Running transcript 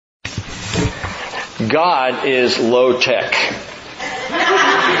God is low tech.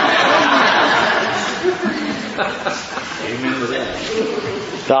 Amen to that.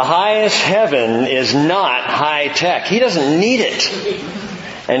 The highest heaven is not high tech. He doesn't need it.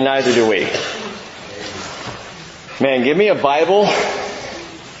 And neither do we. Man, give me a Bible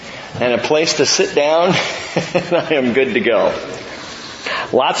and a place to sit down, and I am good to go.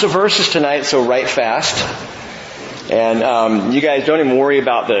 Lots of verses tonight, so write fast. And you guys don't even worry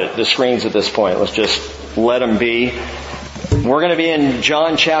about the screens at this point. Let's just let them be. We're going to be in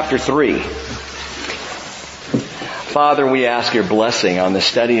John chapter 3. Father, we ask your blessing on the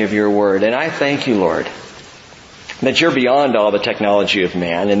study of your word. And I thank you, Lord, that you're beyond all the technology of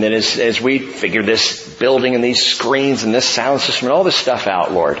man. And that as we figure this building and these screens and this sound system and all this stuff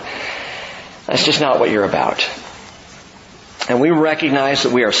out, Lord, that's just not what you're about. And we recognize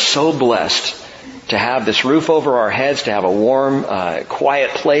that we are so blessed to have this roof over our heads, to have a warm,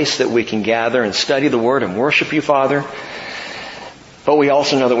 quiet place that we can gather and study the Word and worship you, Father. But we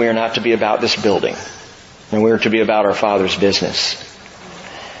also know that we are not to be about this building. And we are to be about our Father's business.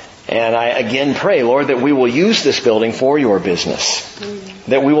 And I again pray, Lord, that we will use this building for your business.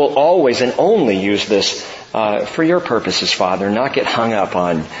 That we will always and only use this for your purposes, Father, and not get hung up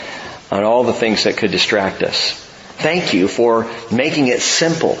on all the things that could distract us. Thank you for making it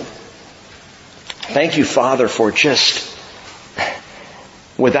simple. Thank you, Father, for just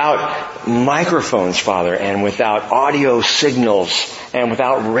without microphones, Father, and without audio signals, and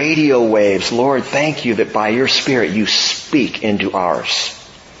without radio waves. Lord, thank you that by your Spirit you speak into ours.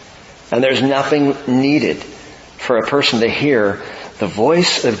 And there's nothing needed for a person to hear the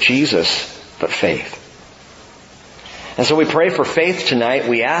voice of Jesus but faith. And so we pray for faith tonight.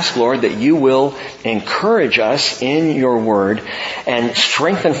 We ask, Lord, that you will encourage us in your word and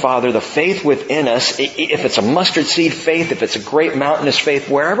strengthen, Father, the faith within us. If it's a mustard seed faith, if it's a great mountainous faith,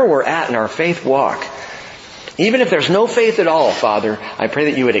 wherever we're at in our faith walk, even if there's no faith at all, Father, I pray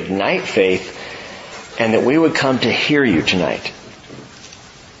that you would ignite faith and that we would come to hear you tonight.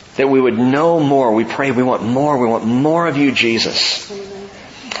 That we would know more. We pray we want more. We want more of you, Jesus.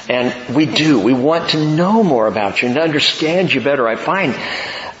 And we do. We want to know more about you and to understand you better. I find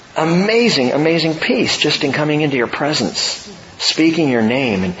amazing, amazing peace just in coming into your presence, speaking your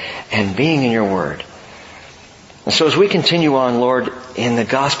name and being in your word. And so as we continue on, Lord, in the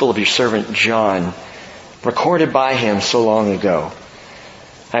gospel of your servant John, recorded by him so long ago,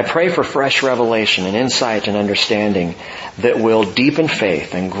 I pray for fresh revelation and insight and understanding that will deepen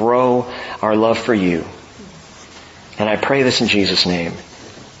faith and grow our love for you. And I pray this in Jesus' name.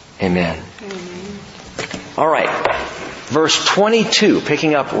 Amen. Amen. All right. Verse 22,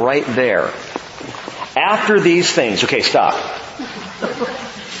 picking up right there. After these things. Okay, stop.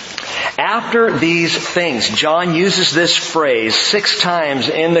 After these things. John uses this phrase 6 times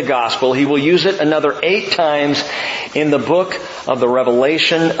in the gospel. He will use it another 8 times in the book of the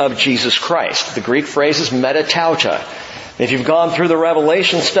Revelation of Jesus Christ. The Greek phrase is metatauta. If you've gone through the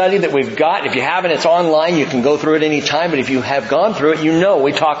Revelation study that we've got, if you haven't, it's online. You can go through it any time. But if you have gone through it, you know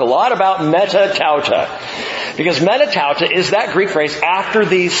we talk a lot about metatauta. Because metatauta is that Greek phrase, after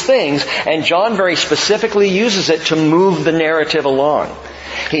these things. And John very specifically uses it to move the narrative along.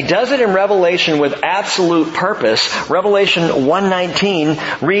 He does it in Revelation with absolute purpose. Revelation 1:19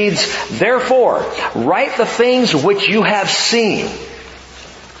 reads, "Therefore, write the things which you have seen."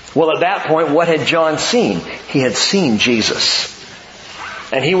 Well, at that point, what had John seen? He had seen Jesus.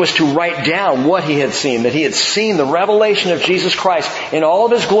 And he was to write down what he had seen, that he had seen the revelation of Jesus Christ in all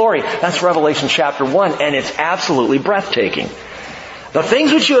of his glory. That's Revelation chapter 1, and it's absolutely breathtaking. The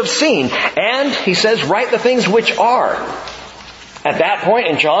things which you have seen, and he says, write the things which are. At that point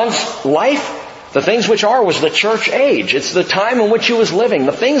in John's life, the things which are was the church age. It's the time in which he was living.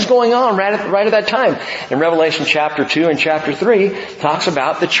 The things going on right at that time. In Revelation chapter 2 and chapter 3 talks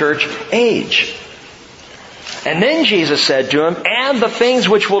about the church age. And then Jesus said to him, and the things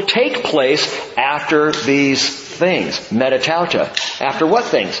which will take place after these things. Metatauta. After what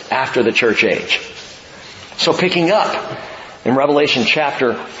things? After the church age. So picking up in Revelation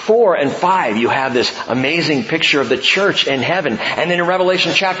chapter 4 and 5, you have this amazing picture of the church in heaven. And then in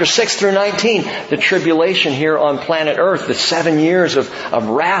Revelation chapter 6 through 19, the tribulation here on planet Earth, the 7 years of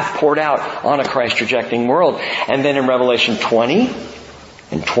wrath poured out on a Christ-rejecting world. And then in Revelation 20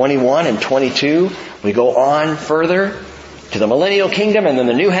 and 21 and 22, we go on further to the millennial kingdom and then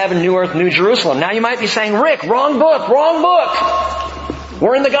the new heaven, new earth, new Jerusalem. Now you might be saying, Rick, wrong book.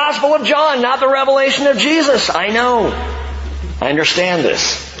 We're in the Gospel of John, not the Revelation of Jesus. I know. I understand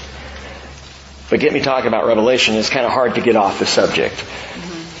this. But get me talking about Revelation, it's kind of hard to get off the subject.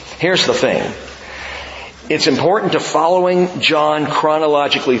 Here's the thing. it's important to following John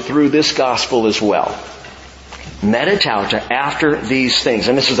chronologically through this gospel as well. Metatauta, after these things.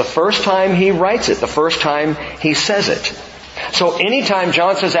 And this is the first time he writes it, the first time he says it. So anytime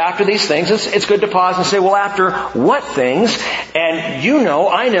John says after these things, it's good to pause and say, well, after what things? And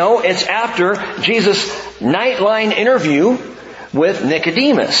I know, it's after Jesus' nightline interview with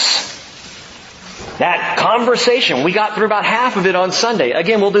Nicodemus. That conversation, we got through about half of it on Sunday.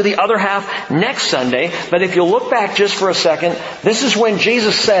 Again, we'll do the other half next Sunday. But if you'll look back just for a second, this is when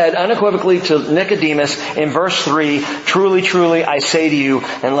Jesus said unequivocally to Nicodemus in verse 3, truly, truly, I say to you,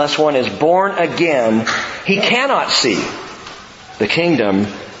 unless one is born again, he cannot see the kingdom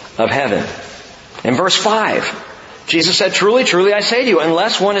of heaven. In verse 5, Jesus said, truly, truly, I say to you,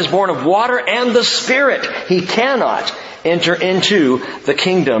 unless one is born of water and the Spirit, he cannot enter into the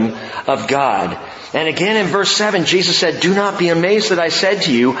kingdom of God. And again in verse 7, Jesus said, do not be amazed that I said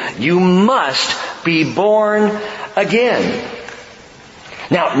to you, you must be born again.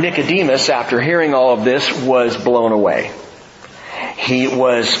 Now, Nicodemus, after hearing all of this, was blown away. He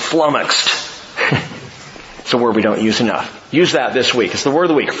was flummoxed. It's a word we don't use enough. Use that this week. It's the word of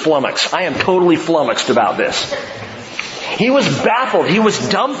the week, flummoxed. I am totally flummoxed about this. He was baffled. He was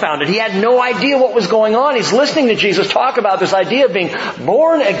dumbfounded. He had no idea what was going on. He's listening to Jesus talk about this idea of being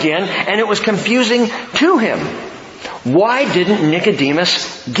born again, and it was confusing to him. Why didn't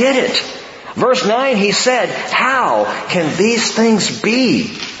Nicodemus get it? Verse 9, he said, how can these things be?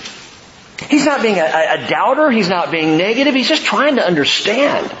 He's not being a doubter. He's not being negative. He's just trying to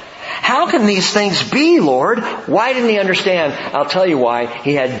understand. How can these things be, Lord? Why didn't he understand? I'll tell you why.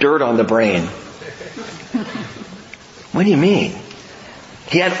 He had dirt on the brain. What do you mean?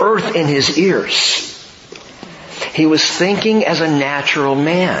 He had earth in his ears. He was thinking as a natural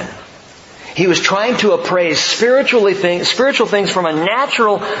man. He was trying to appraise spiritual things from a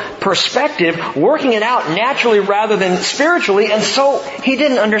natural perspective, working it out naturally rather than spiritually, and so he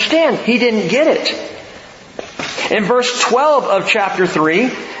didn't understand. He didn't get it. In verse 12 of chapter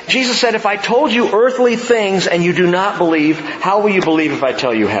 3, Jesus said, if I told you earthly things and you do not believe, how will you believe if I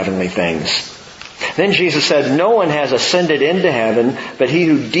tell you heavenly things? Then Jesus said, no one has ascended into heaven, but he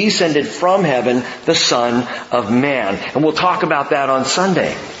who descended from heaven, the Son of Man. And we'll talk about that on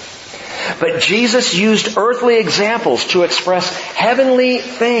Sunday. But Jesus used earthly examples to express heavenly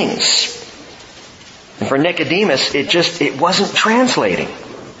things. And for Nicodemus, it wasn't translating.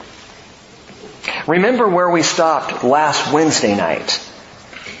 Remember where we stopped last Wednesday night.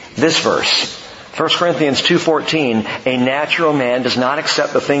 This verse. 1 Corinthians 2:14, a natural man does not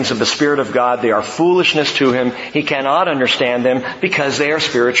accept the things of the Spirit of God. They are foolishness to him. He cannot understand them because they are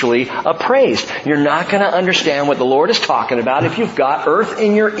spiritually appraised. You're not going to understand what the Lord is talking about if you've got earth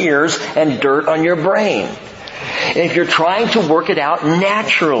in your ears and dirt on your brain. If you're trying to work it out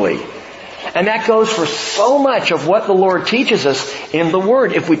naturally. And that goes for so much of what the Lord teaches us in the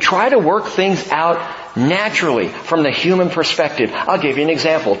Word. If we try to work things out naturally, from the human perspective. I'll give you an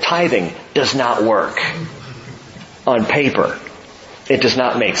example. Tithing does not work on paper. It does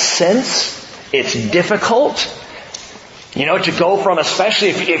not make sense. It's difficult. To go from, especially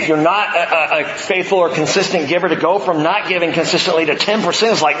if you're not a faithful or consistent giver, to go from not giving consistently to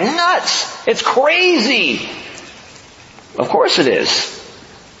 10% is like nuts. It's crazy. Of course it is.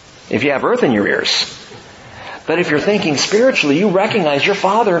 If you have earth in your ears. But if you're thinking spiritually, you recognize your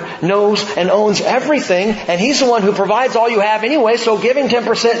Father knows and owns everything, and He's the one who provides all you have anyway, so giving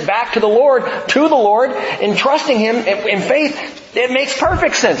 10% back to the Lord, and trusting Him in faith, it makes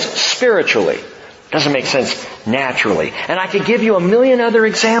perfect sense spiritually. It doesn't make sense naturally. And I could give you a million other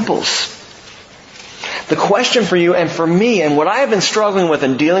examples. The question for you and for me, and what I have been struggling with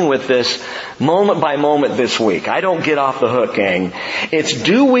and dealing with this moment by moment this week, I don't get off the hook, gang. It's,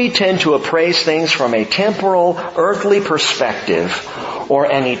 do we tend to appraise things from a temporal, earthly perspective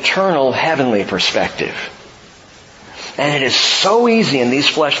or an eternal, heavenly perspective? And it is so easy in these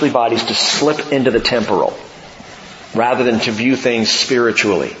fleshly bodies to slip into the temporal rather than to view things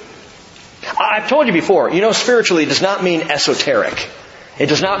spiritually. I've told you before, spiritually does not mean esoteric. It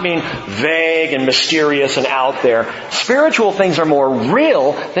does not mean vague and mysterious and out there. Spiritual things are more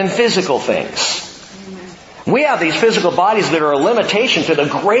real than physical things. We have these physical bodies that are a limitation to the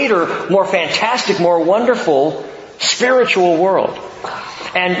greater, more fantastic, more wonderful spiritual world.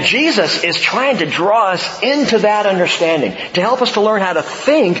 And Jesus is trying to draw us into that understanding, to help us to learn how to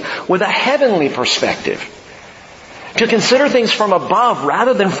think with a heavenly perspective. To consider things from above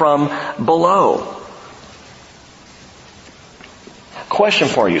rather than from below. Question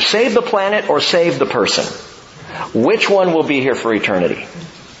for you. Save the planet or save the person? Which one will be here for eternity?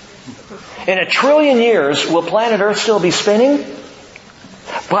 In 1 trillion years, will planet Earth still be spinning?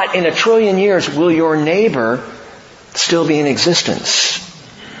 But in 1 trillion years, will your neighbor still be in existence?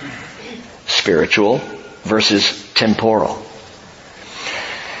 Spiritual versus temporal.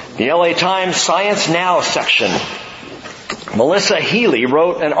 The LA Times Science Now section. Melissa Healy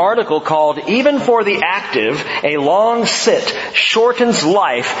wrote an article called "Even for the Active, a Long Sit Shortens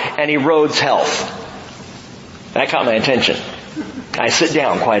Life and Erodes Health." That caught my attention. I sit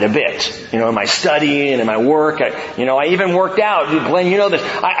down quite a bit, in my study and in my work. I even worked out. Glenn, you know this.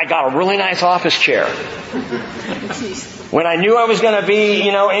 I got a really nice office chair. When I knew I was going to be,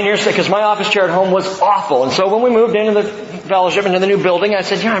 in here, because my office chair at home was awful. And so when we moved into the fellowship, into the new building, I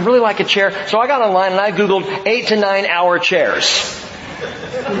said, I'd really like a chair. So I got online and I Googled 8 to 9 hour chairs.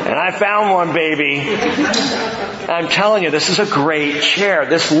 And I found one, baby. I'm telling you, this is a great chair.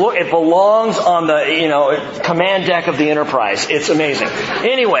 It belongs on the, command deck of the Enterprise. It's amazing.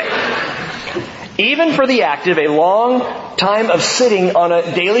 Anyway, even for the active, a long time of sitting on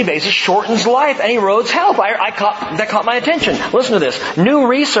a daily basis shortens life and erodes health. That caught my attention. Listen to this. New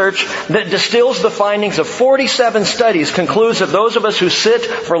research that distills the findings of 47 studies concludes that those of us who sit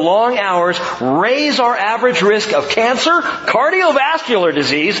for long hours raise our average risk of cancer, cardiovascular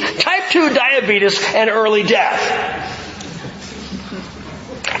disease, type 2 diabetes, and early death.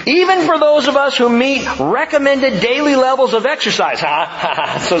 Even for those of us who meet recommended daily levels of exercise,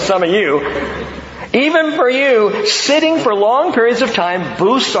 so some of you, even for you, sitting for long periods of time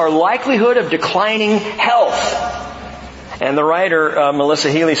boosts our likelihood of declining health. And the writer, Melissa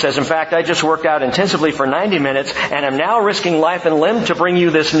Healy, says, in fact, I just worked out intensively for 90 minutes and am now risking life and limb to bring you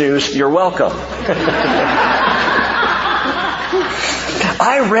this news. You're welcome.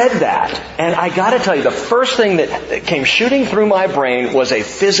 I read that, and I got to tell you, the first thing that came shooting through my brain was a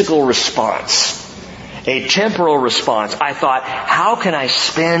physical response, a temporal response. I thought, how can I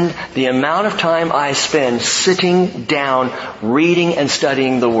spend the amount of time I spend sitting down, reading and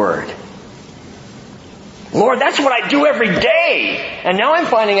studying the Word? Lord, that's what I do every day. And now I'm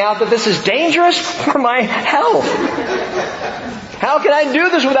finding out that this is dangerous for my health. How can I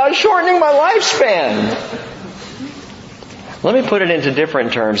do this without shortening my lifespan? Let me put it into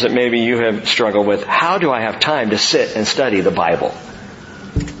different terms that maybe you have struggled with. How do I have time to sit and study the Bible?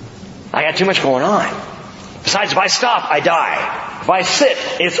 I got too much going on. Besides, if I stop, I die. If I sit,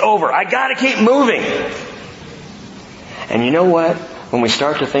 it's over. I got to keep moving. And you know what? When we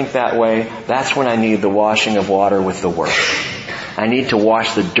start to think that way, that's when I need the washing of water with the Word. I need to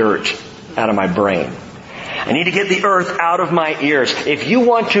wash the dirt out of my brain. I need to get the earth out of my ears. If you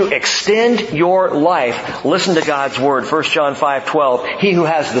want to extend your life, listen to God's Word. 1 John 5:12. He who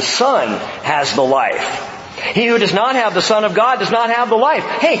has the Son has the life. He who does not have the Son of God does not have the life.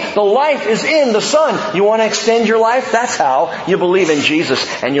 Hey, the life is in the Son. You want to extend your life? That's how you believe in Jesus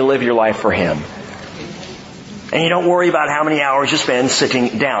and you live your life for Him. And you don't worry about how many hours you spend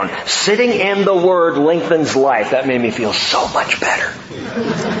sitting down. Sitting in the Word lengthens life. That made me feel so much better.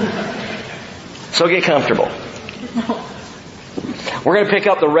 So get comfortable. We're going to pick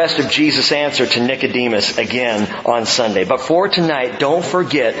up the rest of Jesus' answer to Nicodemus again on Sunday. But for tonight, don't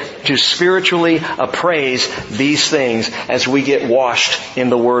forget to spiritually appraise these things as we get washed in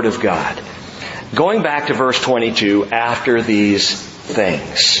the Word of God. Going back to verse 22, after these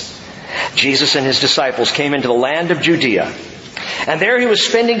things, Jesus and His disciples came into the land of Judea. And there He was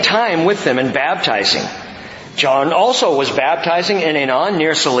spending time with them and baptizing. John also was baptizing in Aenon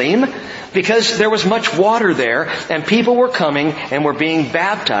near Salim, because there was much water there, and people were coming and were being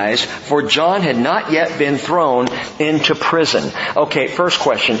baptized, for John had not yet been thrown into prison. Okay, first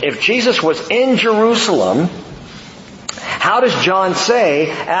question. If Jesus was in Jerusalem, how does John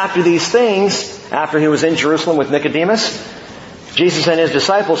say after these things, after He was in Jerusalem with Nicodemus, Jesus and His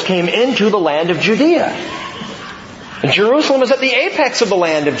disciples came into the land of Judea? Jerusalem is at the apex of the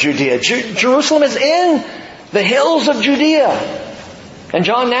land of Judea. Jerusalem is in the hills of Judea. And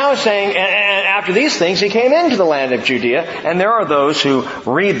John now is saying, and after these things, He came into the land of Judea. And there are those who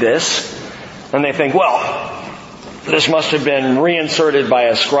read this, and they think, well, this must have been reinserted by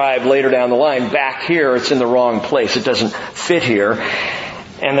a scribe later down the line. Back here, it's in the wrong place. It doesn't fit here.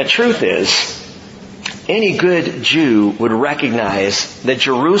 And the truth is, any good Jew would recognize that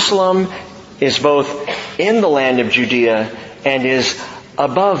Jerusalem is both in the land of Judea and is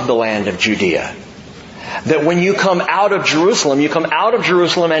above the land of Judea. That when you come out of Jerusalem, you come out of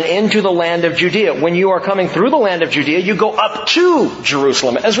Jerusalem and into the land of Judea. When you are coming through the land of Judea, you go up to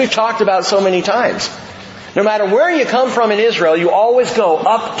Jerusalem, as we've talked about so many times. No matter where you come from in Israel, you always go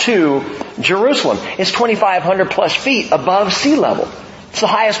up to Jerusalem. It's 2,500 plus feet above sea level. It's the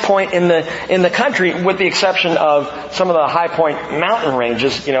highest point in the country, with the exception of some of the high point mountain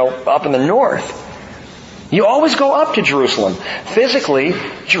ranges, up in the north. You always go up to Jerusalem. Physically,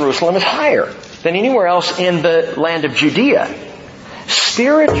 Jerusalem is higher than anywhere else in the land of Judea.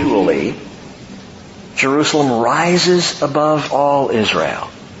 Spiritually, Jerusalem rises above all Israel.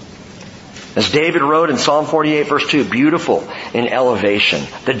 As David wrote in Psalm 48 verse 2, beautiful in elevation.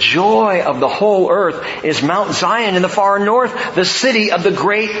 The joy of the whole earth is Mount Zion in the far north, the city of the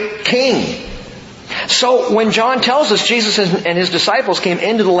great King. So when John tells us Jesus and his disciples came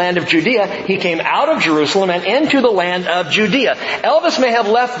into the land of Judea, he came out of Jerusalem and into the land of Judea. Elvis may have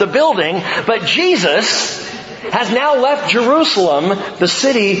left the building, but Jesus has now left Jerusalem, the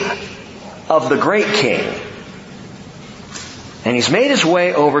city of the great King. And he's made his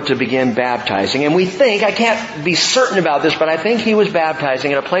way over to begin baptizing. And we think, I can't be certain about this, but I think he was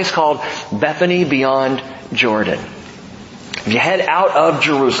baptizing at a place called Bethany beyond Jordan. If you head out of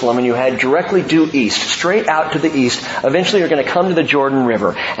Jerusalem and you head directly due east, straight out to the east, eventually you're going to come to the Jordan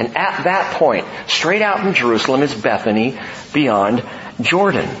River. And at that point, straight out from Jerusalem is Bethany beyond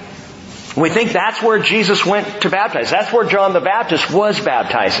Jordan. We think that's where Jesus went to baptize. That's where John the Baptist was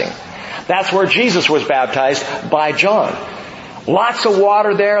baptizing. That's where Jesus was baptized by John. Lots of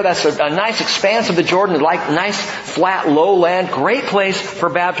water there. That's a nice expanse of the Jordan, like nice flat lowland. Great place for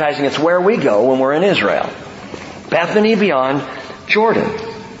baptizing. It's where we go when we're in Israel. Bethany beyond Jordan.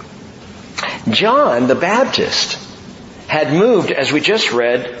 John the Baptist had moved, as we just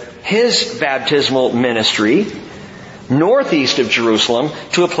read, his baptismal ministry northeast of Jerusalem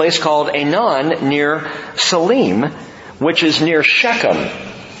to a place called Anan near Salim, which is near Shechem,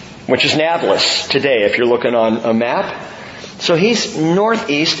 which is Nablus today if you're looking on a map. So he's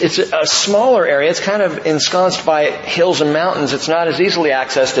northeast. It's a smaller area. It's kind of ensconced by hills and mountains. It's not as easily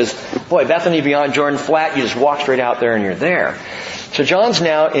accessed as, Bethany beyond Jordan flat. You just walk straight out there and you're there. So John's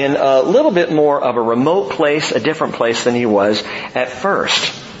now in a little bit more of a remote place, a different place than he was at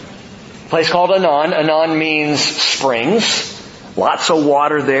first. A place called Anan. Anan means springs. Lots of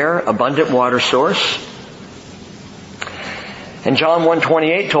water there, abundant water source. And John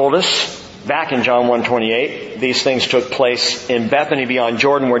 1:28 told us, back in John 1:28, these things took place in Bethany beyond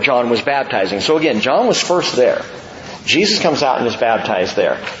Jordan where John was baptizing. So again, John was first there. Jesus comes out and is baptized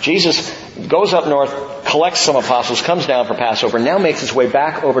there. Jesus goes up north, collects some apostles, comes down for Passover, now makes his way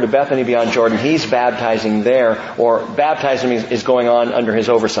back over to Bethany beyond Jordan. He's baptizing there, or baptizing is going on under his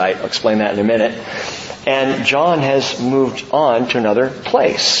oversight. I'll explain that in a minute. And John has moved on to another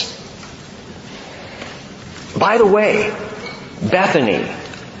place. By the way, Bethany.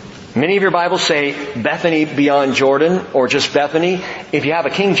 Many of your Bibles say Bethany beyond Jordan or just Bethany. If you have a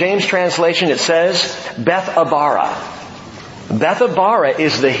King James translation, it says Bethabara. Bethabara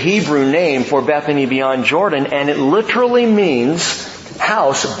is the Hebrew name for Bethany beyond Jordan, and it literally means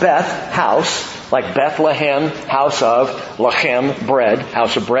house, Beth, house, like Bethlehem, house of, Lachem, bread,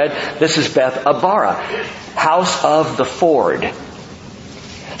 house of bread. This is Bethabara, house of the ford.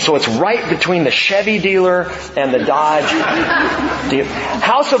 So it's right between the Chevy dealer and the Dodge dealer.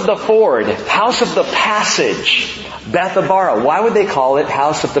 House of the Ford, House of the Passage, Bethabara. Why would they call it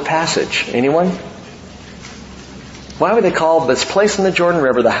House of the Passage? Anyone? Why would they call this place in the Jordan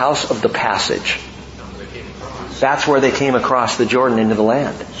River the House of the Passage? That's where they came across the Jordan into the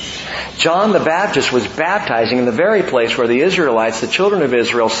land. John the Baptist was baptizing in the very place where the Israelites, the children of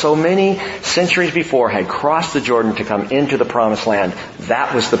Israel, so many centuries before had crossed the Jordan to come into the promised land.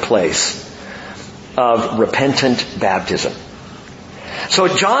 That was the place of repentant baptism. So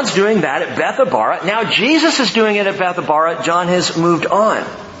John's doing that at Bethabara. Now Jesus is doing it at Bethabara. John has moved on.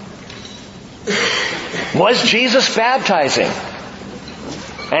 Was Jesus baptizing?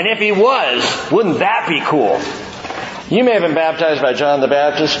 And if he was, wouldn't that be cool? You may have been baptized by John the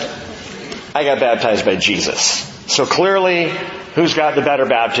Baptist. I got baptized by Jesus. So clearly, who's got the better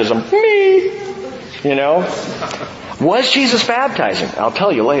baptism? Me! You know? Was Jesus baptizing? I'll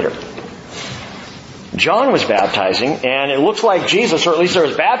tell you later. John was baptizing, and it looks like Jesus, or at least there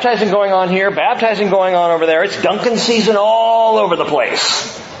was baptizing going on here, baptizing going on over there. It's Duncan season all over the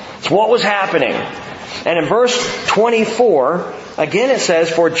place. It's what was happening. And in verse 24, again it says,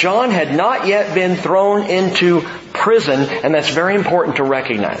 for John had not yet been thrown into prison, and that's very important to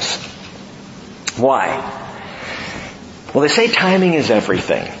recognize. Why? Well, they say timing is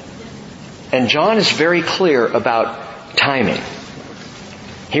everything. And John is very clear about timing.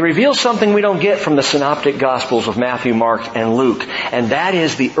 He reveals something we don't get from the synoptic Gospels of Matthew, Mark, and Luke, and that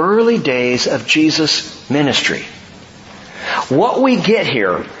is the early days of Jesus' ministry. What we get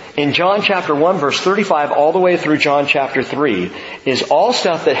here in John chapter 1 verse 35 all the way through John chapter 3 is all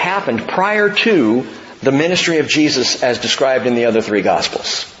stuff that happened prior to the ministry of Jesus as described in the other three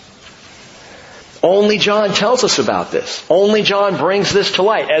Gospels. Only John tells us about this. Only John brings this to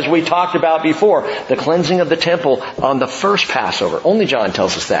light, as we talked about before. The cleansing of the temple on the first Passover. Only John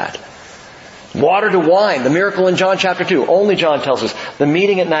tells us that. Water to wine, the miracle in John chapter 2. Only John tells us. The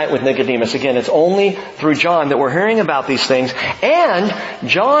meeting at night with Nicodemus. Again, it's only through John that we're hearing about these things. And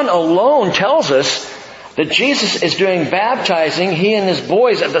John alone tells us that Jesus is doing baptizing, he and his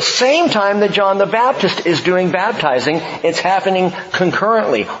boys, at the same time that John the Baptist is doing baptizing. It's happening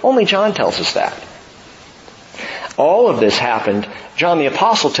concurrently. Only John tells us that. All of this happened, John the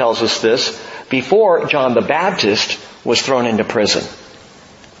Apostle tells us this, before John the Baptist was thrown into prison.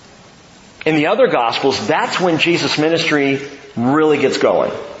 In the other Gospels, that's when Jesus' ministry really gets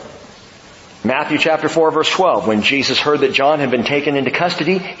going. Matthew chapter 4 verse 12, when Jesus heard that John had been taken into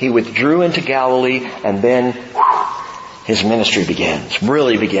custody, he withdrew into Galilee, and then his ministry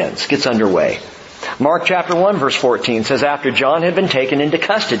really begins, gets underway. Mark chapter 1 verse 14 says, after John had been taken into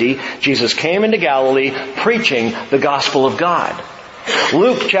custody, Jesus came into Galilee preaching the gospel of God.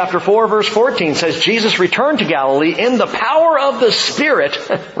 Luke chapter 4 verse 14 says Jesus returned to Galilee in the power of the Spirit,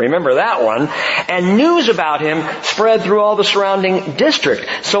 remember that one, and news about him spread through all the surrounding district.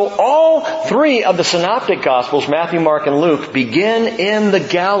 So all three of the synoptic Gospels, Matthew, Mark, and Luke, begin in the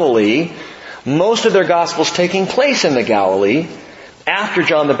Galilee, most of their Gospels taking place in the Galilee after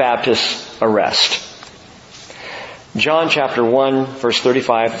John the Baptist's arrest. John chapter 1 verse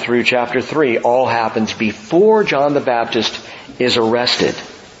 35 through chapter 3 all happens before John the Baptist is arrested.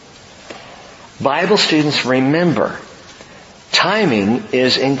 Bible students, remember, timing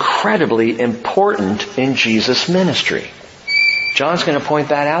is incredibly important in Jesus' ministry. John's going to point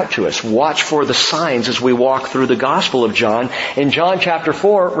that out to us. Watch for the signs as we walk through the Gospel of John. In John chapter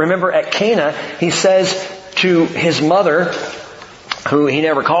 4, remember at Cana, he says to his mother, who he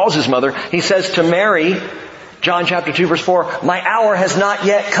never calls his mother, he says to Mary, John chapter 2 verse 4, my hour has not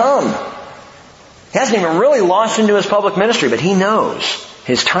yet come. He hasn't even really launched into his public ministry, but he knows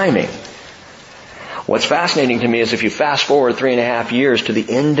his timing. What's fascinating to me is if you fast forward 3.5 years to the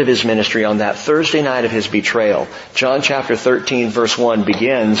end of his ministry on that Thursday night of his betrayal, John chapter 13 verse 1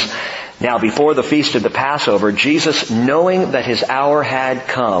 begins, now before the feast of the Passover, Jesus, knowing that his hour had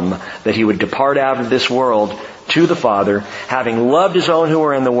come, that he would depart out of this world to the Father, having loved his own who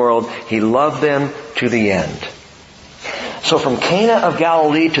were in the world, he loved them to the end. So from Cana of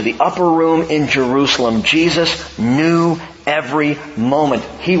Galilee to the upper room in Jerusalem, Jesus knew every moment.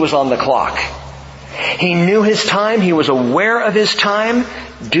 He was on the clock. He knew his time. He was aware of his time.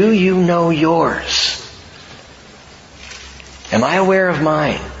 Do you know yours? Am I aware of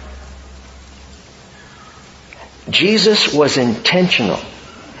mine? Jesus was intentional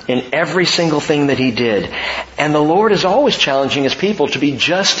in every single thing that he did. And the Lord is always challenging his people to be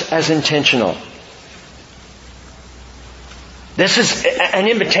just as intentional. This is an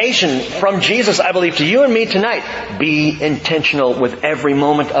invitation from Jesus, I believe, to you and me tonight. Be intentional with every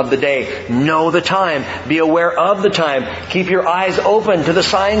moment of the day. Know the time. Be aware of the time. Keep your eyes open to the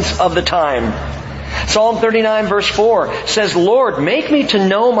signs of the time. Psalm 39 verse 4 says, Lord, make me to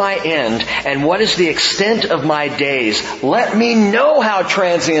know my end and what is the extent of my days. Let me know how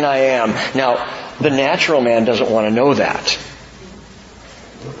transient I am. Now, the natural man doesn't want to know that.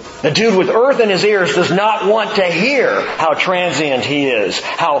 The dude with earth in his ears does not want to hear how transient he is,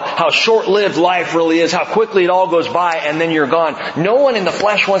 how short-lived life really is, how quickly it all goes by and then you're gone. No one in the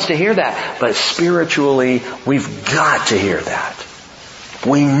flesh wants to hear that. But spiritually, we've got to hear that.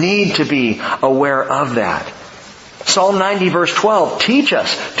 We need to be aware of that. Psalm 90 verse 12, teach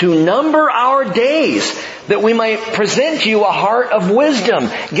us to number our days that we might present to you a heart of wisdom.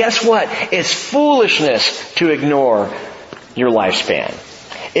 Guess what? It's foolishness to ignore your lifespan.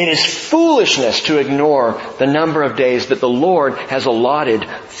 It is foolishness to ignore the number of days that the Lord has allotted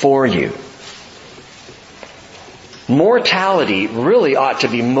for you. Mortality really ought to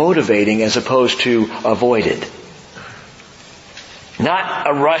be motivating as opposed to avoided. Not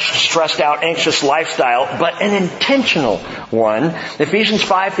a rushed, stressed out, anxious lifestyle, but an intentional one. Ephesians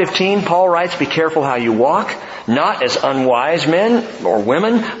 5:15, Paul writes, be careful how you walk, not as unwise men or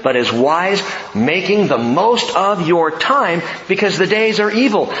women, but as wise, making the most of your time because the days are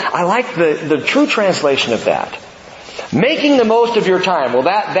evil. I like the true translation of that. Making the most of your time. Well,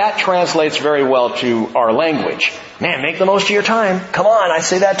 that translates very well to our language. Man, make the most of your time. Come on, I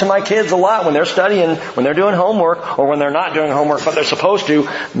say that to my kids a lot when they're studying, when they're doing homework, or when they're not doing homework, but they're supposed to.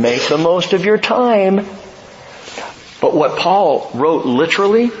 Make the most of your time. But what Paul wrote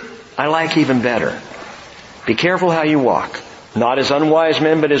literally, I like even better. Be careful how you walk. Not as unwise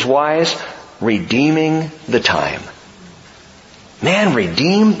men, but as wise, redeeming the time. Man,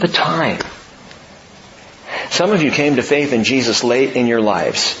 redeem the time. Some of you came to faith in Jesus late in your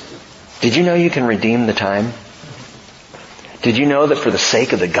lives. Did you know you can redeem the time? Did you know that for the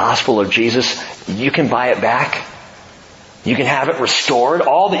sake of the gospel of Jesus, you can buy it back? You can have it restored.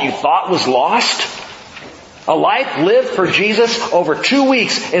 All that you thought was lost. A life lived for Jesus over 2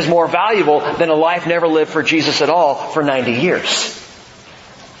 weeks is more valuable than a life never lived for Jesus at all for 90 years.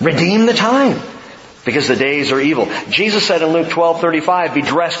 Redeem the time, because the days are evil. Jesus said in Luke 12:35, be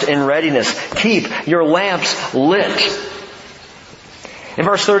dressed in readiness. Keep your lamps lit. In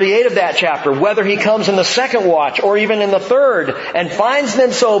verse 38 of that chapter, whether he comes in the second watch or even in the third and finds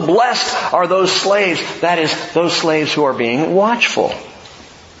them so, blessed are those slaves. That is, those slaves who are being watchful.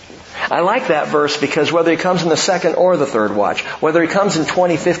 I like that verse because whether he comes in the second or the third watch, whether he comes in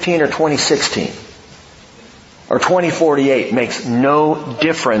 2015 or 2016 or 2048 makes no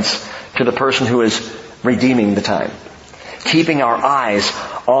difference to the person who is redeeming the time. Keeping our eyes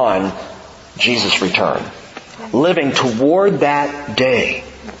on Jesus' return. Living toward that day.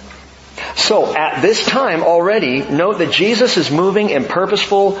 So at this time already, note that Jesus is moving in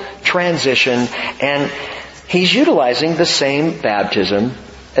purposeful transition and he's utilizing the same baptism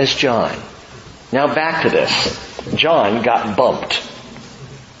as John. Now back to this. John got bumped.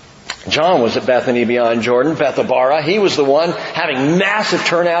 John was at Bethany beyond Jordan, Bethabara. He was the one having massive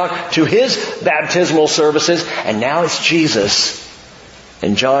turnout to his baptismal services. And now it's Jesus.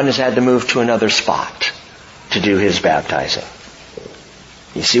 And John has had to move to another spot to do his baptizing.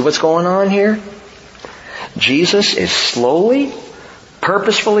 You see what's going on here? Jesus is slowly,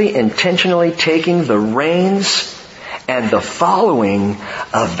 purposefully, intentionally taking the reins and the following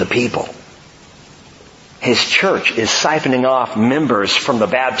of the people. His church is siphoning off members from the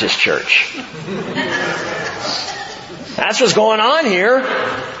Baptist church. That's what's going on here.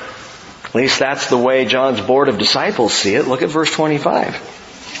 At least that's the way John's board of disciples see it. Look at verse 25.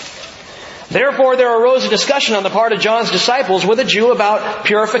 Therefore there arose a discussion on the part of John's disciples with a Jew about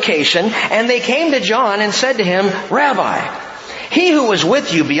purification, and they came to John and said to him, Rabbi, he who was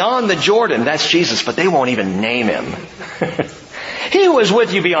with you beyond the Jordan, that's Jesus, but they won't even name him. He who was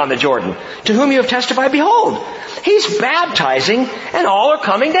with you beyond the Jordan, to whom you have testified, behold, he's baptizing and all are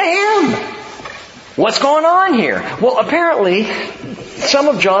coming to him. What's going on here? Well, apparently, some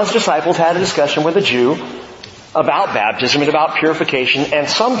of John's disciples had a discussion with a Jew about baptism and about purification, and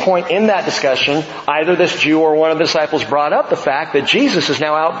some point in that discussion, either this Jew or one of the disciples brought up the fact that Jesus is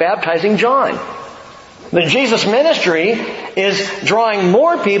now out baptizing John. The Jesus ministry is drawing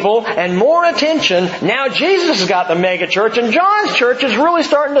more people and more attention. Now Jesus has got the mega church, and John's church is really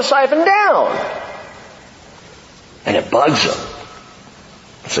starting to siphon down. And it bugs them.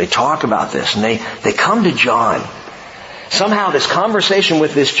 So they talk about this, and they come to John. Somehow this conversation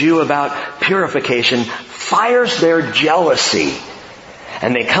with this Jew about purification fires their jealousy.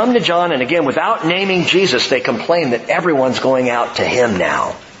 And they come to John, and again, without naming Jesus, they complain that everyone's going out to him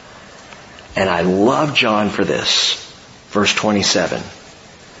now. And I love John for this. Verse 27.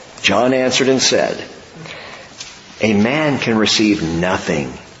 John answered and said, a man can receive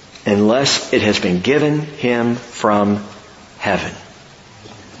nothing unless it has been given him from heaven.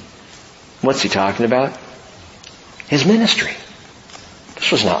 What's he talking about? His ministry.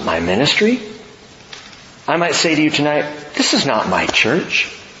 This was not my ministry. I might say to you tonight, this is not my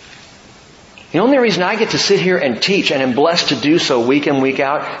church. The only reason I get to sit here and teach, and am blessed to do so week in, week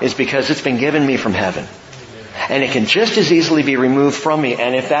out, is because it's been given me from heaven. And it can just as easily be removed from me.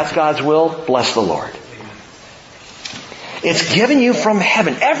 And if that's God's will, bless the Lord. It's given you from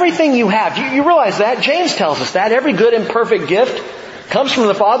heaven. Everything you have. You realize that? James tells us that. Every good and perfect gift comes from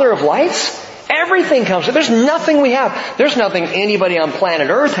the Father of lights. Everything comes. There's nothing we have. There's nothing anybody on planet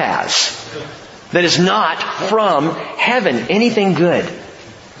Earth has that is not from heaven. Anything good.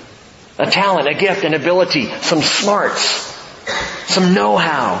 A talent, a gift, an ability, some smarts, some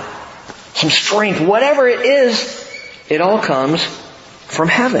know-how, some strength, whatever it is, it all comes from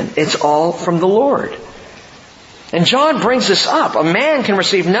heaven. It's all from the Lord. And John brings this up. A man can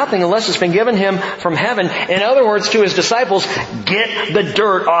receive nothing unless it's been given him from heaven. In other words, to his disciples, get the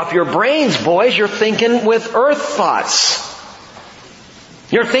dirt off your brains, boys. You're thinking with earth thoughts.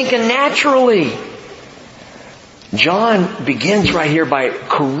 You're thinking naturally. John begins right here by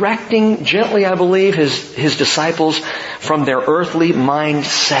correcting gently, I believe, his disciples from their earthly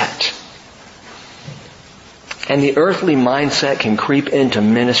mindset. And the earthly mindset can creep into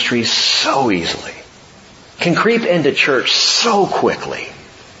ministry so easily. Can creep into church so quickly.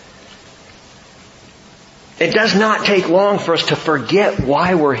 It does not take long for us to forget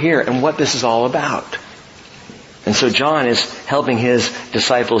why we're here and what this is all about. And so John is helping his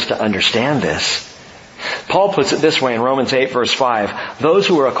disciples to understand this. Paul puts it this way in Romans 8 verse 5. Those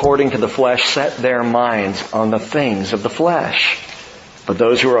who are according to the flesh set their minds on the things of the flesh. But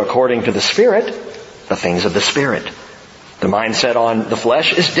those who are according to the Spirit, the things of the Spirit. The mindset on the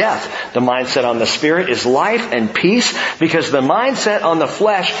flesh is death. The mindset on the Spirit is life and peace, because the mindset on the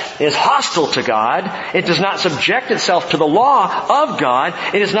flesh is hostile to God. It does not subject itself to the law of God.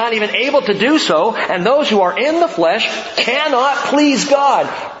 It is not even able to do so. And those who are in the flesh cannot please God.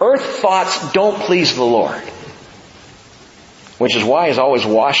 Earth thoughts don't please the Lord. Which is why He's always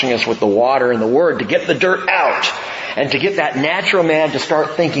washing us with the water and the Word to get the dirt out. And to get that natural man to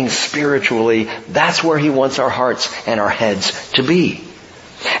start thinking spiritually. That's where He wants our hearts and our heads to be.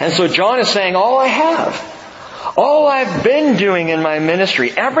 And so John is saying, all I have, all I've been doing in my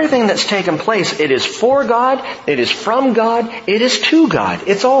ministry, everything that's taken place, it is for God, it is from God, it is to God.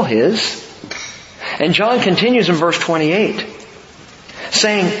 It's all His. And John continues in verse 28,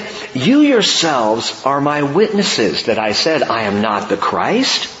 saying, you yourselves are my witnesses that I said I am not the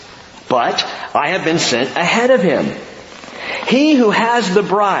Christ, but I have been sent ahead of Him. He who has the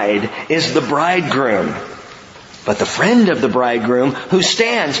bride is the bridegroom. But the friend of the bridegroom who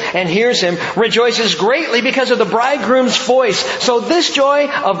stands and hears him rejoices greatly because of the bridegroom's voice. So this joy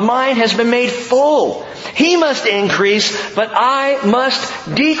of mine has been made full. He must increase, but I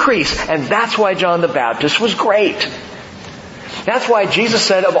must decrease. And that's why John the Baptist was great. That's why Jesus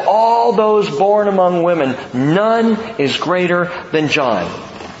said, of all those born among women, none is greater than John.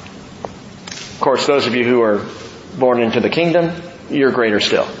 Of course, those of you who are born into the kingdom, you're greater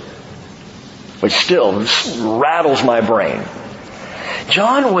still. Which still rattles my brain.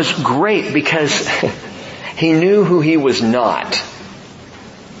 John was great because he knew who he was not.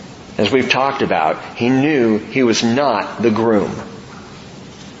 As we've talked about, he knew he was not the groom.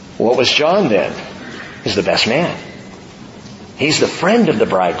 What was John then? He's the best man. He's the friend of the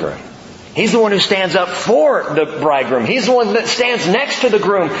bridegroom. He's the one who stands up for the bridegroom. He's the one that stands next to the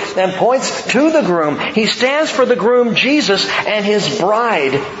groom and points to the groom. He stands for the groom, Jesus, and His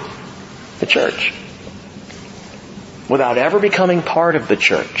bride, the church, without ever becoming part of the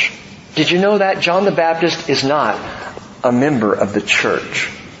church. Did you know that? John the Baptist is not a member of the church.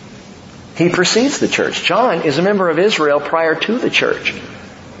 He precedes the church. John is a member of Israel prior to the church.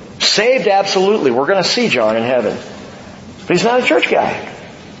 Saved absolutely. We're going to see John in heaven. But he's not a church guy.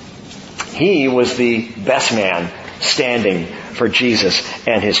 He was the best man standing for Jesus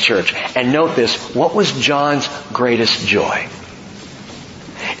and His church. And note this, what was John's greatest joy?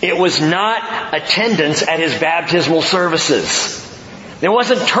 It was not attendance at his baptismal services. It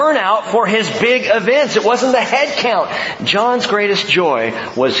wasn't turnout for his big events. It wasn't the head count. John's greatest joy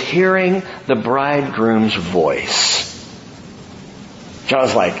was hearing the bridegroom's voice.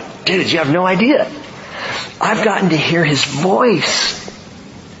 John's like, dude, you have no idea. I've gotten to hear His voice.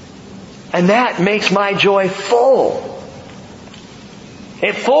 And that makes my joy full.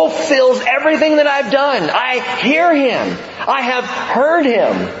 It fulfills everything that I've done. I hear Him. I have heard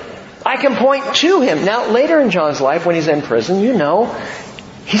Him. I can point to Him. Now, later in John's life, when he's in prison, you know,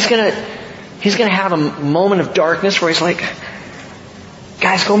 he's gonna have a moment of darkness where he's like,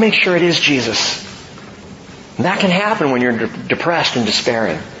 guys, go make sure it is Jesus. And that can happen when you're depressed and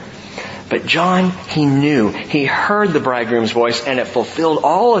despairing. But John, he knew, he heard the bridegroom's voice, and it fulfilled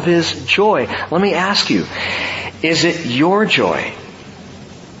all of his joy. Let me ask you, is it your joy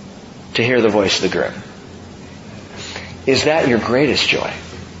to hear the voice of the groom? Is that your greatest joy?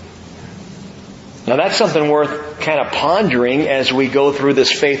 Now that's something worth kind of pondering as we go through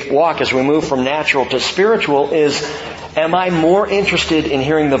this faith walk, as we move from natural to spiritual, is, am I more interested in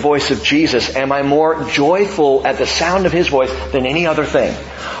hearing the voice of Jesus? Am I more joyful at the sound of His voice than any other thing?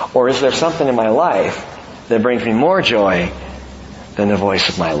 Or is there something in my life that brings me more joy than the voice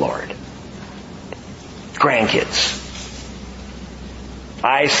of my Lord? Grandkids.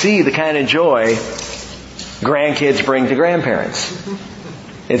 I see the kind of joy grandkids bring to grandparents.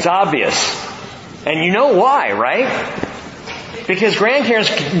 It's obvious. And you know why, right? Because grandparents,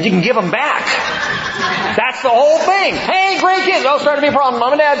 you can give them back. That's the whole thing. Hey, grandkids, oh, starting to be a problem,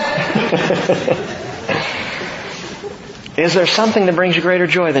 Mom and Dad. Is there something that brings you greater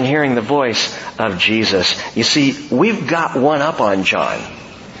joy than hearing the voice of Jesus? You see, we've got one up on John.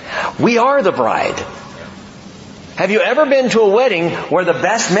 We are the bride. Have you ever been to a wedding where the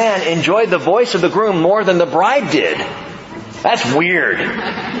best man enjoyed the voice of the groom more than the bride did? That's weird.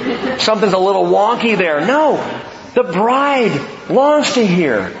 Something's a little wonky there. No, the bride longs to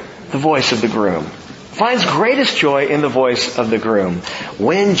hear the voice of the groom. Finds greatest joy in the voice of the groom.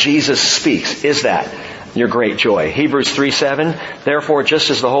 When Jesus speaks, is that your great joy? Hebrews 3:7, therefore, just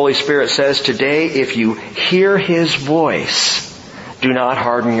as the Holy Spirit says, today, if you hear His voice, do not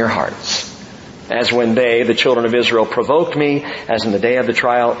harden your hearts. As when they, the children of Israel, provoked me, as in the day of the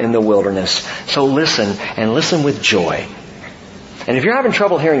trial in the wilderness. So listen, and listen with joy. And if you're having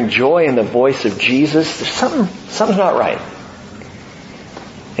trouble hearing joy in the voice of Jesus, something's not right.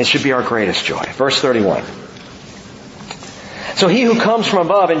 It should be our greatest joy. Verse 31. So he who comes from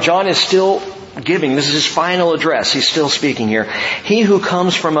above, and John is still giving, this is his final address, he's still speaking here. He who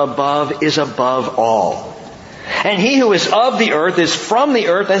comes from above is above all. And he who is of the earth is from the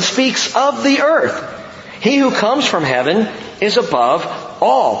earth and speaks of the earth. He who comes from heaven is above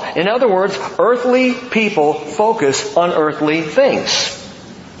all. In other words, earthly people focus on earthly things.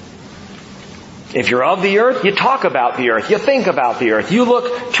 If you're of the earth, you talk about the earth. You think about the earth. You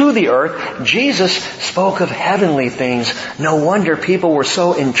look to the earth. Jesus spoke of heavenly things. No wonder people were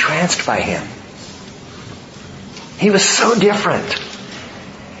so entranced by Him. He was so different.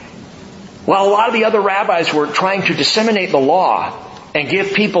 While a lot of the other rabbis were trying to disseminate the law and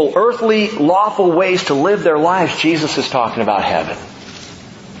give people earthly, lawful ways to live their lives, Jesus is talking about heaven.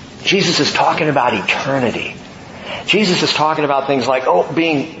 Jesus is talking about eternity. Jesus is talking about things like,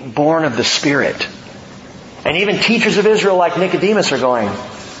 being born of the Spirit. And even teachers of Israel like Nicodemus are going,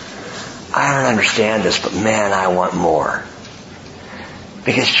 I don't understand this, but man, I want more.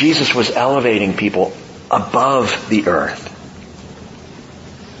 Because Jesus was elevating people above the earth.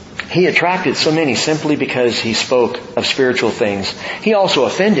 He attracted so many simply because He spoke of spiritual things. He also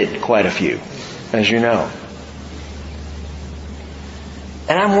offended quite a few, as you know.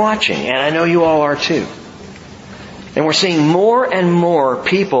 And I'm watching, and I know you all are too. And we're seeing more and more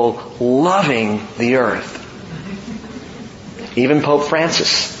people loving the earth. Even Pope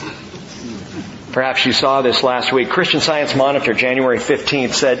Francis. Perhaps you saw this last week. Christian Science Monitor, January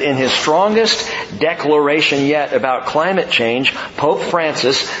 15th, said in his strongest declaration yet about climate change, Pope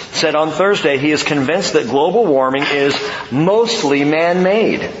Francis said on Thursday he is convinced that global warming is mostly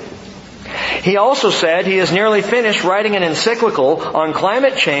man-made. He also said he is nearly finished writing an encyclical on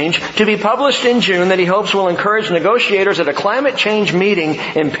climate change to be published in June that he hopes will encourage negotiators at a climate change meeting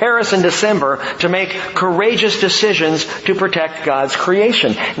in Paris in December to make courageous decisions to protect God's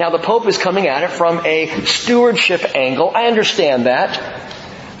creation. Now the Pope is coming at it from a stewardship angle. I understand that.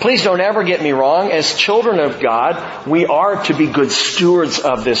 Please don't ever get me wrong. As children of God, we are to be good stewards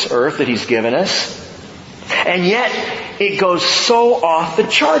of this earth that He's given us. And yet, it goes so off the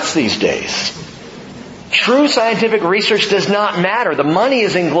charts these days. True scientific research does not matter. The money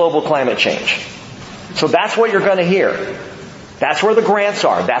is in global climate change. So that's what you're going to hear. That's where the grants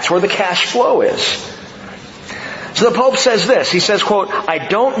are. That's where the cash flow is. So the Pope says this. He says, quote, I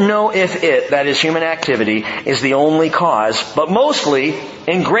don't know if it, that is human activity, is the only cause, but mostly,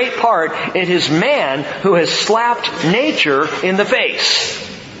 in great part, it is man who has slapped nature in the face.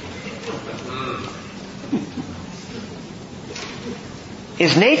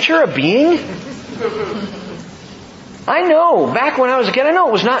 Is nature a being? I know. Back when I was a kid, I know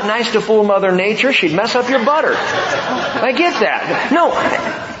it was not nice to fool Mother Nature. She'd mess up your butter. I get that. No.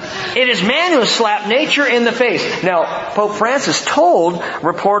 It is man who has slapped nature in the face. Now, Pope Francis told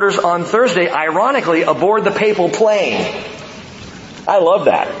reporters on Thursday, ironically, aboard the papal plane. I love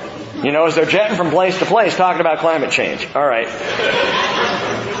that. You know, as they're jetting from place to place talking about climate change. All right.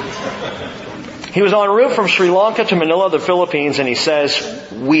 He was en route from Sri Lanka to Manila, the Philippines, and he says,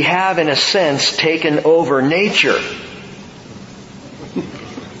 we have, in a sense, taken over nature.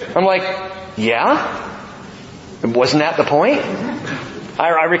 I'm like, yeah? Wasn't that the point?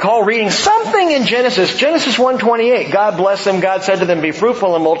 I recall reading something in Genesis 1:28. God blessed them. God said to them, be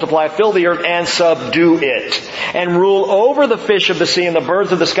fruitful and multiply, fill the earth and subdue it, and rule over the fish of the sea and the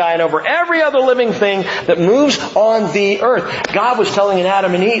birds of the sky and over every other living thing that moves on the earth. God was telling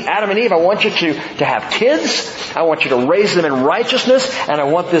Adam and Eve, I want you to have kids. I want you to raise them in righteousness, and I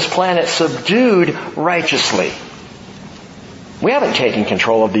want this planet subdued righteously. We haven't taken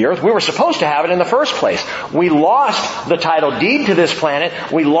control of the earth. We were supposed to have it in the first place. We lost the title deed to this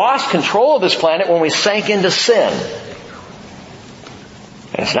planet. We lost control of this planet when we sank into sin.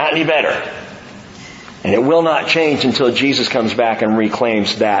 And it's not any better. And it will not change until Jesus comes back and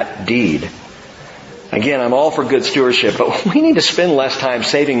reclaims that deed. Again, I'm all for good stewardship, but we need to spend less time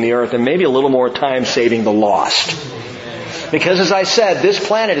saving the earth and maybe a little more time saving the lost. Because as I said, this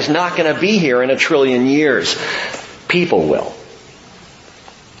planet is not going to be here in 1 trillion years. People will.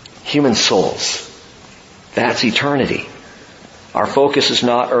 Human souls. That's eternity. Our focus is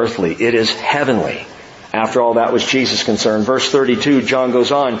not earthly. It is heavenly. After all, that was Jesus' concern. Verse 32, John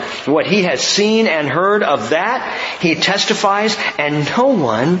goes on. What he has seen and heard of that, he testifies, and no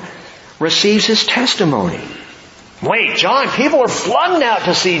one receives his testimony. Wait, John, people are flooding out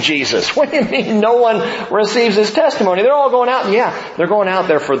to see Jesus. What do you mean no one receives his testimony? They're all going out. Yeah, they're going out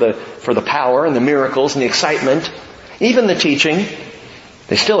there for the power and the miracles and the excitement, even the teaching.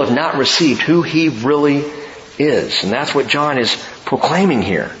 They still have not received who he really is. And that's what John is proclaiming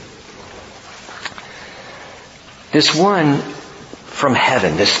here. This one from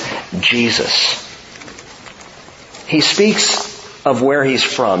heaven, this Jesus, he speaks of where he's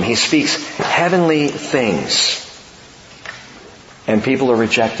from. He speaks heavenly things. And people are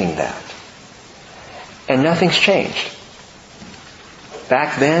rejecting that. And nothing's changed.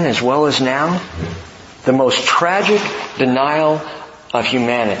 Back then as well as now, the most tragic denial of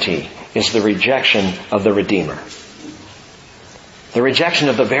humanity is the rejection of the Redeemer. The rejection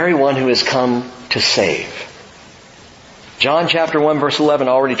of the very one who has come to save. John chapter 1 verse 11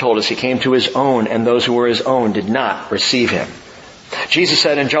 already told us he came to his own, and those who were his own did not receive him. Jesus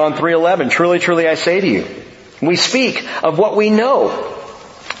said in John 3:11, "Truly, truly I say to you, we speak of what we know.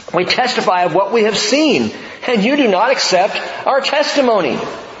 We testify of what we have seen, and you do not accept our testimony."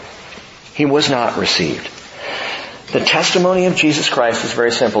 He was not received. The testimony of Jesus Christ is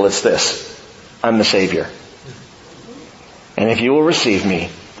very simple. It's this: I'm the Savior. And if you will receive me,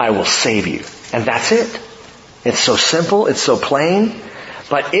 I will save you. And that's it. It's so simple. It's so plain.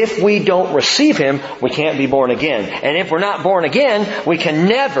 But if we don't receive Him, we can't be born again. And if we're not born again, we can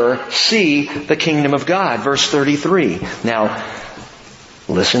never see the kingdom of God. Verse 33. Now,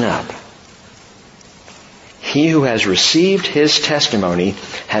 listen up. He who has received His testimony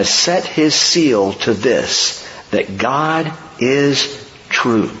has set His seal to this, that God is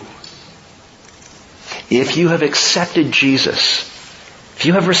true. If you have accepted Jesus, if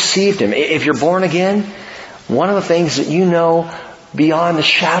you have received Him, if you're born again, one of the things that you know beyond the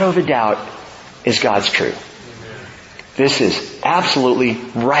shadow of a doubt is God's truth. This is absolutely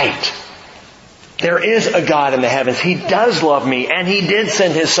right. There is a God in the heavens. He does love me, and He did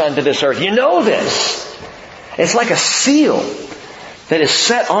send His Son to this earth. You know this. It's like a seal that is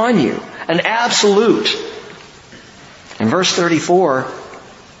set on you, an absolute. In verse 34,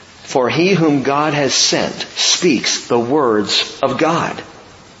 "For He whom God has sent speaks the words of God.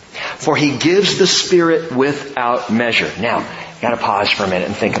 For He gives the Spirit without measure." Now, got to pause for a minute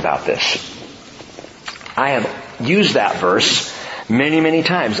and think about this. I have used that verse many, many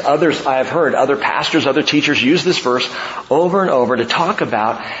times. I have heard other pastors, other teachers use this verse over and over to talk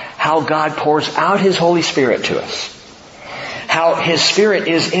about how God pours out His Holy Spirit to us. How His Spirit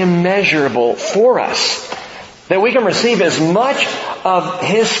is immeasurable for us. That we can receive as much of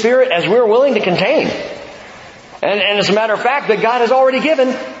His Spirit as we're willing to contain. And as a matter of fact, that God has already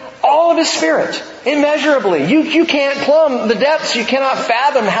given all of His Spirit, immeasurably. You can't plumb the depths. You cannot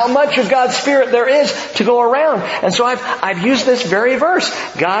fathom how much of God's Spirit there is to go around. And so I've used this very verse.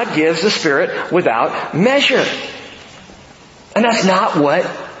 God gives the Spirit without measure. And that's not what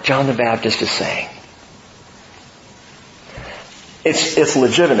John the Baptist is saying. It's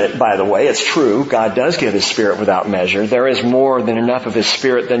legitimate, by the way. It's true. God does give His Spirit without measure. There is more than enough of His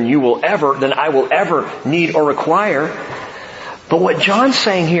Spirit than I will ever need or require. But what John's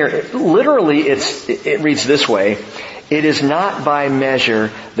saying here, literally it reads this way: it is not by measure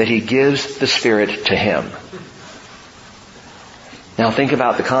that He gives the Spirit to him. Now think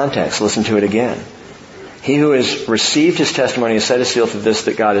about the context. Listen to it again. He who has received His testimony has set His seal to this,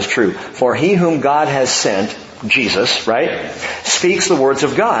 that God is true. For He whom God has sent, Jesus, right, speaks the words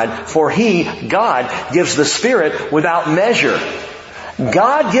of God. For God, gives the Spirit without measure.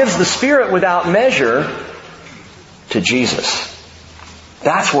 God gives the Spirit without measure to Jesus.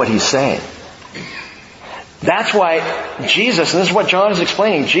 That's what He's saying. That's why Jesus, and this is what John is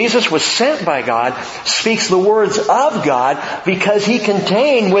explaining, Jesus was sent by God, speaks the words of God, because He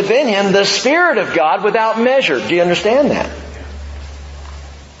contained within Him the Spirit of God without measure. Do you understand that?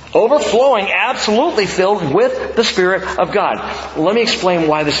 Overflowing, absolutely filled with the Spirit of God. Let me explain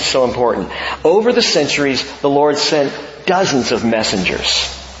why this is so important. Over the centuries, the Lord sent dozens of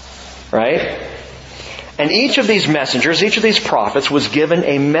messengers. Right? And each of these messengers, each of these prophets was given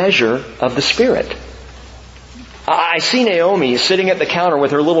a measure of the Spirit. I see Naomi sitting at the counter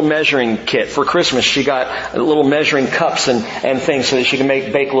with her little measuring kit. For Christmas, she got little measuring cups and things so that she can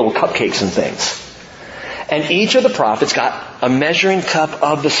bake little cupcakes and things. And each of the prophets got a measuring cup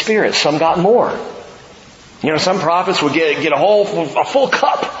of the Spirit. Some got more. Some prophets would get a full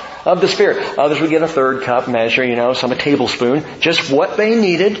cup of the Spirit. Others would get a third cup measure, some a tablespoon. Just what they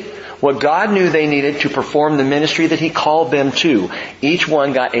needed, what God knew they needed to perform the ministry that He called them to. Each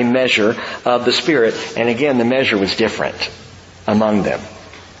one got a measure of the Spirit. And again, the measure was different among them.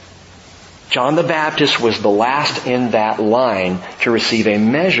 John the Baptist was the last in that line to receive a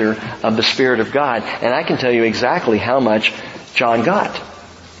measure of the Spirit of God. And I can tell you exactly how much John got.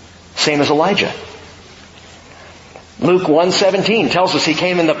 Same as Elijah. Luke 1:17 tells us he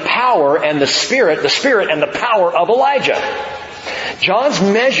came in the power and the Spirit and the power of Elijah. John's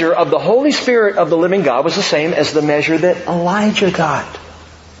measure of the Holy Spirit of the living God was the same as the measure that Elijah got.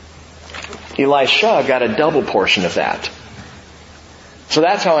 Elisha got a double portion of that. So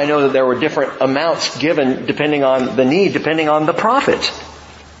that's how I know that there were different amounts given depending on the need, depending on the prophet.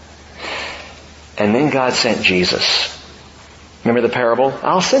 And then God sent Jesus. Remember the parable?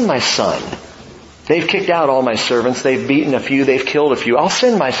 I'll send my son. They've kicked out all my servants. They've beaten a few. They've killed a few. I'll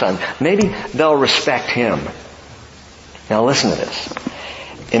send my son. Maybe they'll respect him. Now listen to this.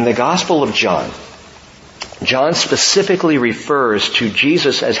 In the Gospel of John, John specifically refers to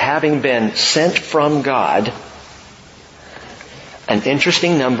Jesus as having been sent from God an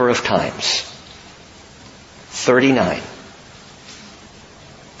interesting number of times. 39.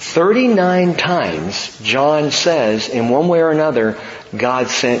 39 times John says, in one way or another, God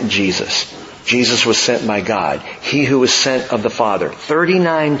sent Jesus. Jesus was sent by God. He who was sent of the Father.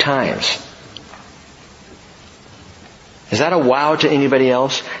 39 times. Is that a wow to anybody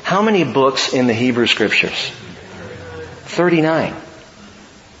else? How many books in the Hebrew Scriptures? 39.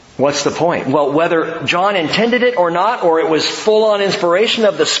 What's the point? Well, whether John intended it or not, or it was full-on inspiration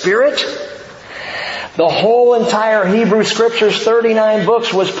of the Spirit, the whole entire Hebrew Scriptures, 39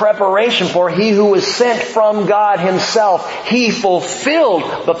 books, was preparation for He who was sent from God Himself. He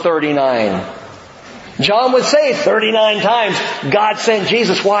fulfilled the 39. John would say 39 times, God sent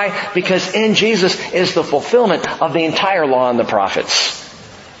Jesus. Why? Because in Jesus is the fulfillment of the entire law and the prophets.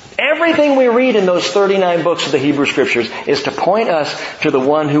 Everything we read in those 39 books of the Hebrew Scriptures is to point us to the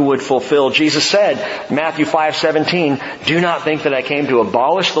one who would fulfill. Jesus said, Matthew 5:17, do not think that I came to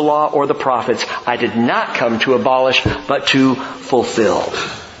abolish the law or the prophets. I did not come to abolish, but to fulfill.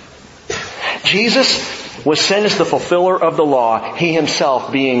 Jesus was sent as the fulfiller of the law, He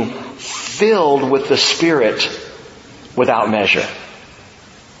Himself being filled with the Spirit without measure.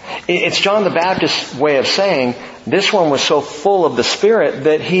 It's John the Baptist's way of saying, this one was so full of the Spirit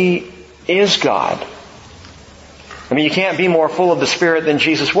that He is God. I mean, you can't be more full of the Spirit than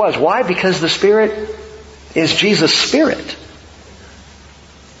Jesus was. Why? Because the Spirit is Jesus' Spirit.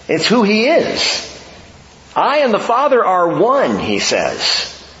 It's who He is. I and the Father are one, He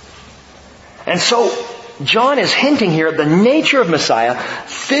says. And so, John is hinting here at the nature of Messiah,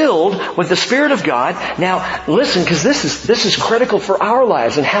 filled with the Spirit of God. Now, listen, because this is critical for our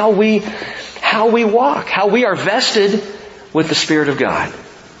lives and how we walk, how we are vested with the Spirit of God.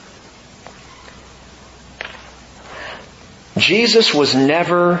 Jesus was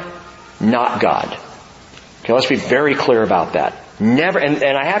never not God. Okay, let's be very clear about that. Never, and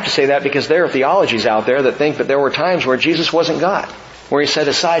I have to say that because there are theologies out there that think that there were times where Jesus wasn't God, where He set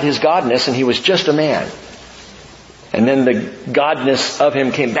aside His godness and He was just a man. And then the godness of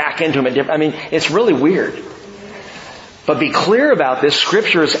Him came back into Him. I mean, it's really weird. But be clear about this.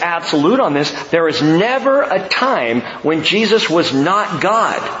 Scripture is absolute on this. There is never a time when Jesus was not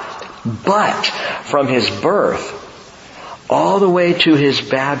God. But from His birth all the way to His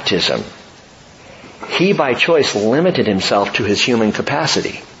baptism, He by choice limited Himself to His human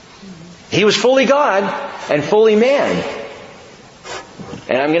capacity. He was fully God and fully man.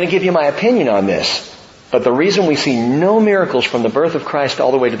 And I'm going to give you my opinion on this. But the reason we see no miracles from the birth of Christ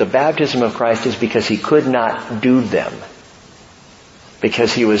all the way to the baptism of Christ is because He could not do them.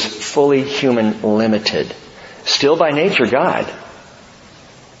 Because He was fully human limited. Still by nature God.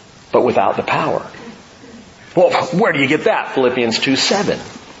 But without the power. Well, where do you get that? Philippians 2:7.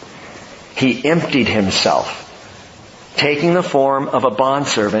 He emptied Himself, taking the form of a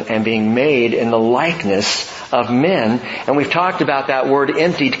bondservant and being made in the likeness of men. And we've talked about that word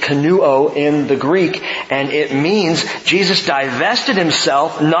emptied, kanuo, in the Greek. And it means Jesus divested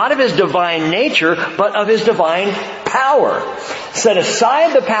Himself not of His divine nature, but of His divine power. Set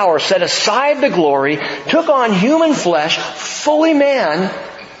aside the power, set aside the glory, took on human flesh, fully man,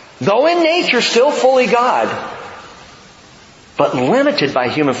 though in nature still fully God, but limited by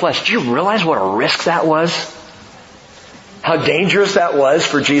human flesh. Do you realize what a risk that was? How dangerous that was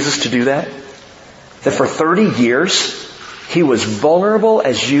for Jesus to do that? That for 30 years, He was vulnerable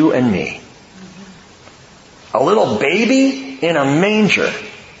as you and me. A little baby in a manger.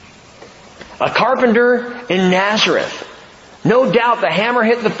 A carpenter in Nazareth. No doubt the hammer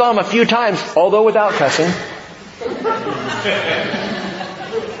hit the thumb a few times, although without cussing.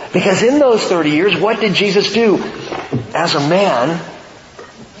 Because in those 30 years, what did Jesus do? As a man,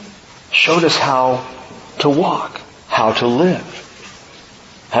 showed us how to walk, how to live,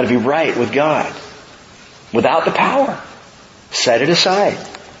 how to be right with God. Without the power. Set it aside.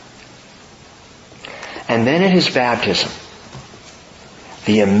 And then at His baptism,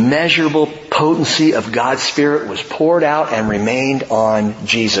 the immeasurable potency of God's Spirit was poured out and remained on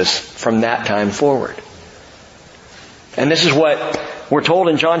Jesus from that time forward. And this is what We're told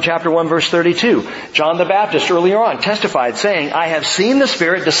in John chapter 1 verse 32, John the Baptist earlier on testified saying, I have seen the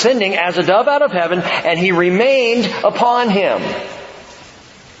Spirit descending as a dove out of heaven, and He remained upon Him.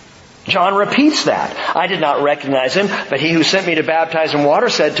 John repeats that. I did not recognize Him, but He who sent me to baptize in water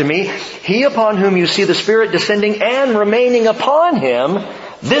said to me, He upon whom you see the Spirit descending and remaining upon Him,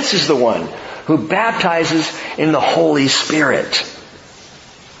 this is the one who baptizes in the Holy Spirit.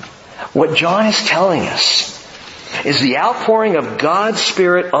 What John is telling us is the outpouring of God's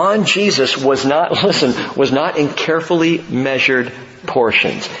Spirit on Jesus was not in carefully measured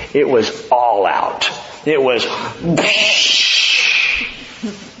portions. It was all out. It was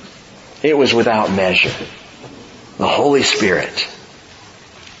without measure. The Holy Spirit.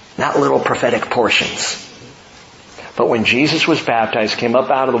 Not little prophetic portions. But when Jesus was baptized, came up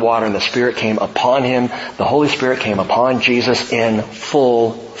out of the water, and the Spirit came upon Him, the Holy Spirit came upon Jesus in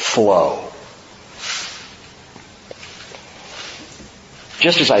full flow.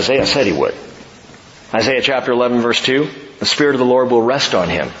 Just as Isaiah said He would. Isaiah chapter 11 verse 2, the Spirit of the Lord will rest on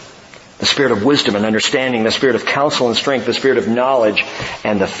Him. The Spirit of wisdom and understanding, the Spirit of counsel and strength, the Spirit of knowledge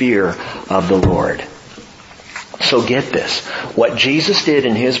and the fear of the Lord. So get this. What Jesus did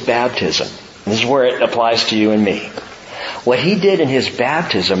in His baptism, this is where it applies to you and me. What He did in His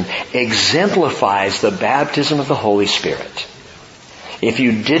baptism exemplifies the baptism of the Holy Spirit. If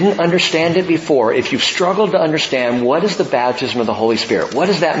you didn't understand it before, if you've struggled to understand what is the baptism of the Holy Spirit, what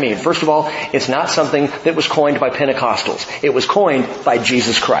does that mean? First of all, it's not something that was coined by Pentecostals. It was coined by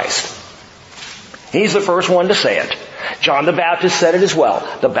Jesus Christ. He's the first one to say it. John the Baptist said it as well.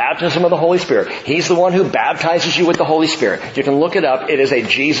 The baptism of the Holy Spirit. He's the one who baptizes you with the Holy Spirit. You can look it up. It is a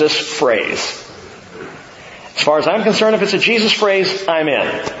Jesus phrase. As far as I'm concerned, if it's a Jesus phrase, I'm in.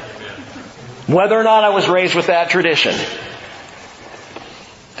 Whether or not I was raised with that tradition.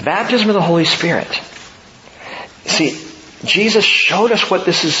 The baptism of the Holy Spirit. See, Jesus showed us what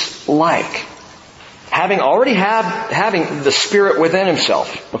this is like. Having the Spirit within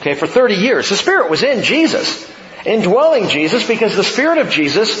Himself. Okay, for 30 years, the Spirit was in Jesus. Indwelling Jesus, because the Spirit of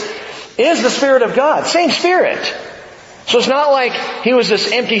Jesus is the Spirit of God. Same Spirit. So it's not like He was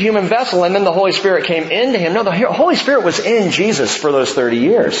this empty human vessel and then the Holy Spirit came into Him. No, the Holy Spirit was in Jesus for those 30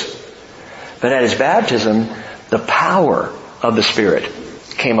 years. But at His baptism, the power of the Spirit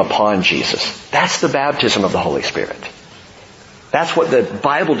came upon Jesus. That's the baptism of the Holy Spirit. That's what the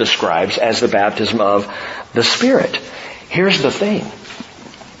Bible describes as the baptism of the Spirit. Here's the thing.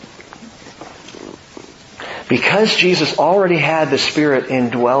 Because Jesus already had the Spirit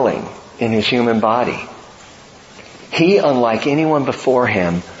indwelling in His human body, He, unlike anyone before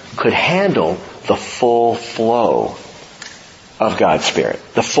Him, could handle the full flow of God's Spirit.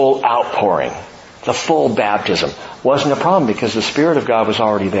 The full outpouring. The full baptism. Wasn't a problem because the Spirit of God was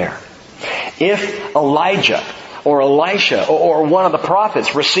already there. If Elijah or Elisha or one of the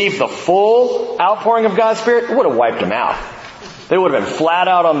prophets received the full outpouring of God's Spirit, it would have wiped them out. They would have been flat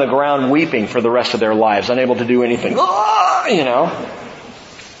out on the ground weeping for the rest of their lives, unable to do anything.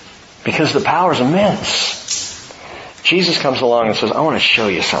 Because the power is immense. Jesus comes along and says, I want to show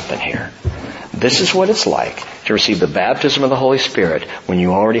you something here. This is what it's like to receive the baptism of the Holy Spirit when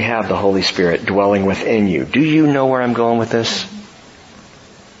you already have the Holy Spirit dwelling within you. Do you know where I'm going with this?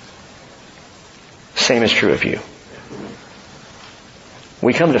 Same is true of you.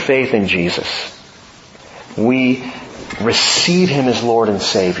 We come to faith in Jesus. We receive Him as Lord and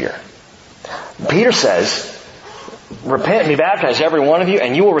Savior. Peter says, repent and be baptized, every one of you,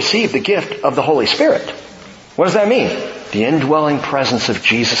 and you will receive the gift of the Holy Spirit. What does that mean? The indwelling presence of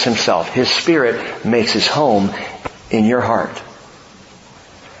Jesus Himself. His Spirit makes His home in your heart.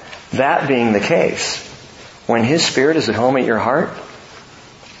 That being the case, when His Spirit is at home at your heart,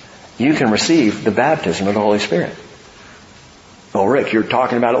 you can receive the baptism of the Holy Spirit. Well, Rick, you're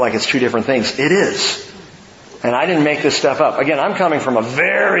talking about it like it's two different things. It is. And I didn't make this stuff up. Again, I'm coming from a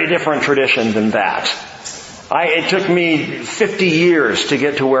very different tradition than that. It took me 50 years to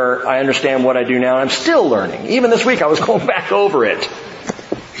get to where I understand what I do now. I'm still learning. Even this week I was going back over it.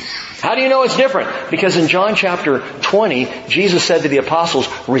 How do you know it's different? Because in John chapter 20, Jesus said to the apostles,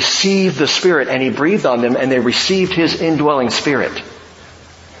 receive the Spirit. And He breathed on them and they received His indwelling Spirit.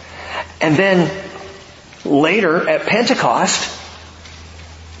 And then later at Pentecost,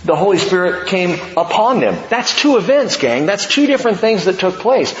 the Holy Spirit came upon them. That's two events, gang. That's two different things that took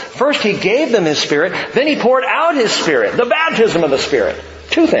place. First, He gave them His Spirit. Then He poured out His Spirit. The baptism of the Spirit.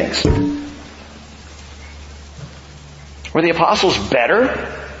 Two things. Were the apostles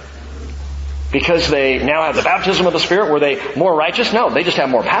better because they now have the baptism of the Spirit? Were they more righteous? No, they just have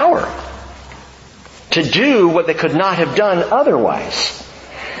more power to do what they could not have done otherwise.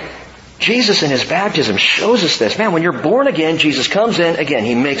 Jesus in His baptism shows us this. Man, when you're born again, Jesus comes in, again,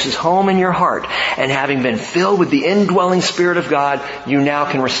 He makes His home in your heart. And having been filled with the indwelling Spirit of God, you now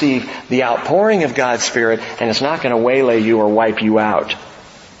can receive the outpouring of God's Spirit, and it's not going to waylay you or wipe you out.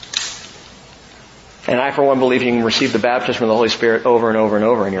 And I, for one, believe you can receive the baptism of the Holy Spirit over and over and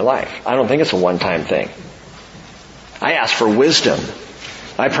over in your life. I don't think it's a one-time thing. I ask for wisdom.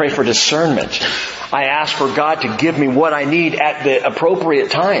 I pray for discernment. I ask for God to give me what I need at the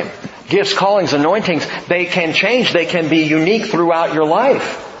appropriate time. Gifts, callings, anointings, they can change. They can be unique throughout your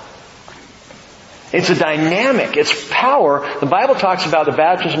life. It's a dynamic. It's power. The Bible talks about the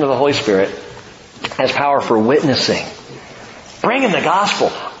baptism of the Holy Spirit as power for witnessing. Bringing the gospel.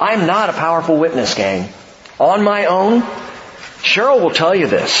 I'm not a powerful witness, gang. On my own, Cheryl will tell you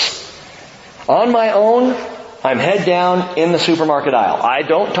this. On my own, I'm head down in the supermarket aisle. I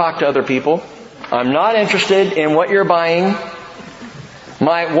don't talk to other people. I'm not interested in what you're buying.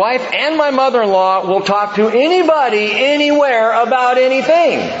 My wife and my mother-in-law will talk to anybody, anywhere, about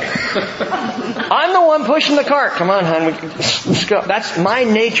anything. I'm the one pushing the cart. Come on, hon. Let's go. That's my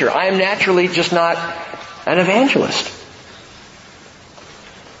nature. I am naturally just not an evangelist.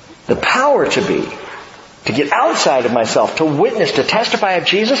 The power to get outside of myself, to witness, to testify of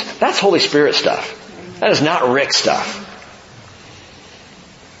Jesus, that's Holy Spirit stuff. That is not Rick stuff.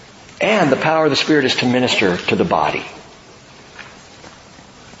 And the power of the Spirit is to minister to the body.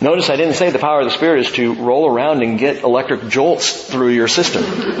 Notice I didn't say the power of the Spirit is to roll around and get electric jolts through your system.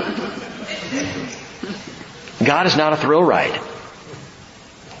 God is not a thrill ride.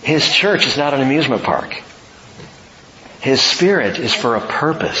 His church is not an amusement park. His Spirit is for a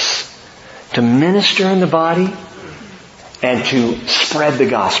purpose. To minister in the body and to spread the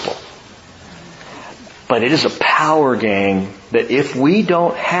gospel. But it is a power, gang, that if we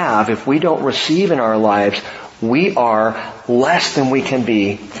don't receive in our lives, we are less than we can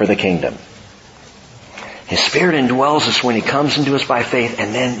be for the kingdom. His Spirit indwells us when He comes into us by faith,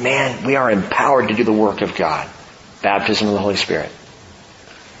 and then, man, we are empowered to do the work of God. Baptism of the Holy Spirit.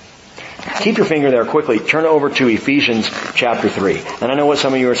 Keep your finger there quickly. Turn over to Ephesians chapter 3. And I know what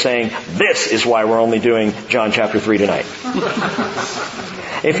some of you are saying. This is why we're only doing John chapter 3 tonight.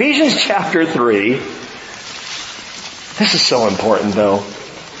 Ephesians chapter 3. This is so important, though.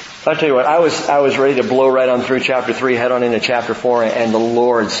 I'll tell you what, I was ready to blow right on through chapter 3, head on into chapter 4, and the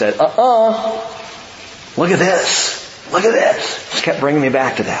Lord said, look at this. Look at this. Just kept bringing me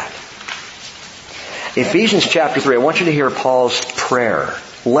back to that. Ephesians chapter 3. I want you to hear Paul's prayer.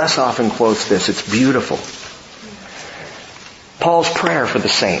 Les often quotes this. It's beautiful. Paul's prayer for the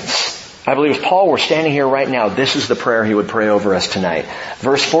saints. I believe if Paul were standing here right now, this is the prayer he would pray over us tonight.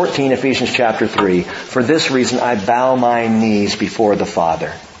 Verse 14, Ephesians chapter 3. For this reason I bow my knees before the Father,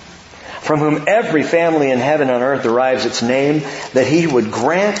 from whom every family in heaven and earth derives its name, that He would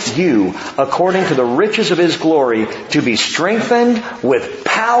grant you, according to the riches of His glory, to be strengthened with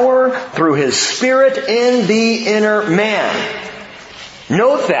power through His Spirit in the inner man.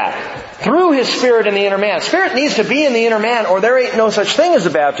 Note that. Through His Spirit in the inner man. Spirit needs to be in the inner man, or there ain't no such thing as the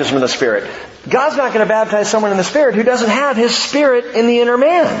baptism of the Spirit. God's not going to baptize someone in the Spirit who doesn't have His Spirit in the inner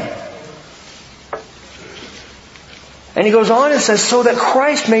man. And he goes on and says, so that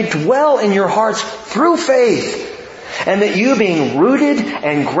Christ may dwell in your hearts through faith, and that you, being rooted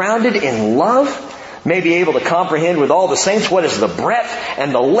and grounded in love, may be able to comprehend with all the saints what is the breadth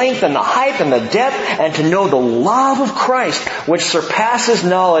and the length and the height and the depth, and to know the love of Christ, which surpasses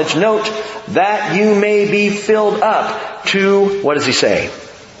knowledge. Note, that you may be filled up to, what does he say?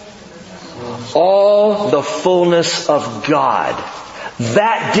 All the fullness of God.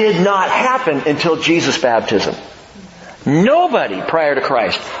 That did not happen until Jesus' baptism. Nobody prior to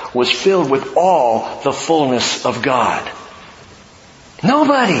Christ was filled with all the fullness of God.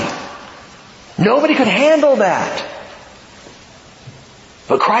 Nobody. Nobody could handle that.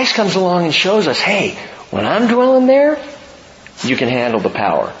 But Christ comes along and shows us, hey, when I'm dwelling there, you can handle the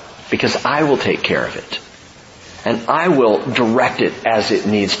power, because I will take care of it. And I will direct it as it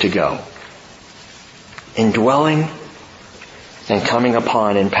needs to go. Indwelling and coming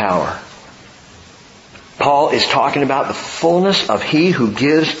upon in power. Paul is talking about the fullness of He who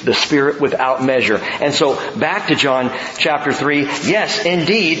gives the Spirit without measure. And so, back to John chapter 3. Yes,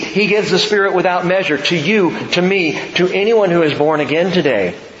 indeed, He gives the Spirit without measure to you, to me, to anyone who is born again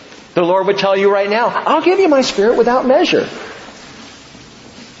today. The Lord would tell you right now, I'll give you my Spirit without measure.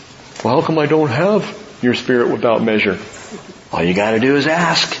 Well, how come I don't have your Spirit without measure? All you got to do is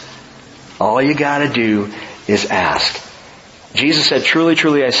ask. All you got to do is ask. Jesus said, truly,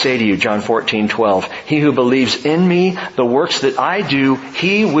 truly, I say to you, John 14:12, he who believes in me, the works that I do,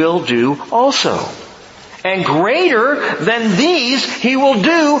 he will do also. And greater than these he will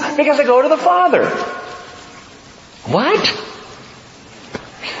do because I go to the Father. What?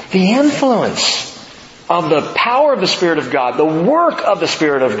 The influence of the power of the Spirit of God, the work of the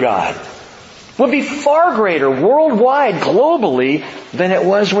Spirit of God, would be far greater worldwide, globally, than it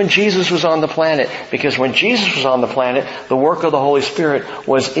was when Jesus was on the planet. Because when Jesus was on the planet, the work of the Holy Spirit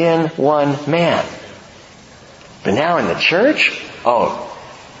was in one man. But now in the church,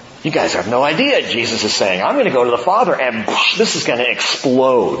 you guys have no idea, Jesus is saying, I'm going to go to the Father and this is going to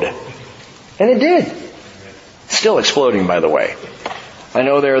explode. And it did. Still exploding, by the way. I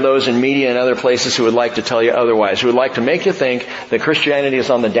know there are those in media and other places who would like to tell you otherwise, who would like to make you think that Christianity is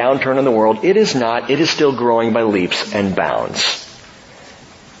on the downturn in the world. It is not. It is still growing by leaps and bounds.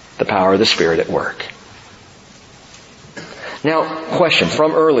 The power of the Spirit at work. Now, question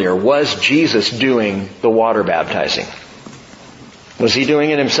from earlier, was Jesus doing the water baptizing? Was he doing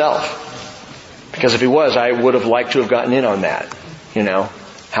it himself? Because if he was, I would have liked to have gotten in on that. You know,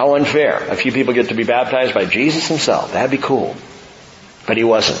 how unfair. A few people get to be baptized by Jesus himself. That'd be cool. But he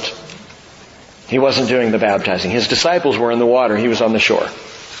wasn't. He wasn't doing the baptizing. His disciples were in the water. He was on the shore.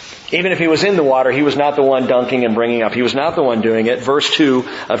 Even if he was in the water, he was not the one dunking and bringing up. He was not the one doing it. Verse 2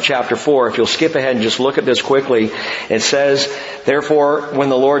 of chapter 4, if you'll skip ahead and just look at this quickly, it says, therefore, when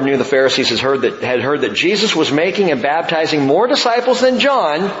the Lord knew the Pharisees had heard that Jesus was making and baptizing more disciples than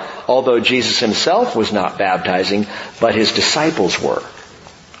John, although Jesus himself was not baptizing, but his disciples were.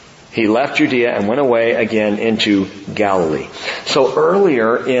 He left Judea and went away again into Galilee. So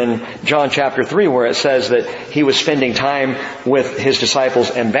earlier in John chapter 3, where it says that he was spending time with his disciples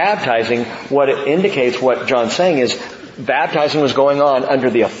and baptizing, what it indicates, what John's saying is, baptizing was going on under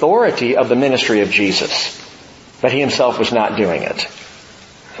the authority of the ministry of Jesus. But he himself was not doing it.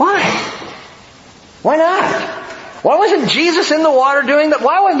 Why? Why not? Why wasn't Jesus in the water doing that?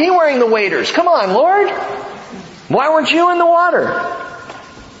 Why wasn't he wearing the waders? Come on, Lord. Why weren't you in the water?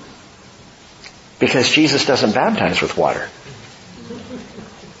 Because Jesus doesn't baptize with water.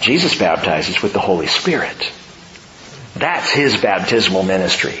 Jesus baptizes with the Holy Spirit. That's his baptismal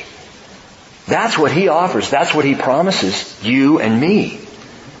ministry. That's what he offers. That's what he promises you and me.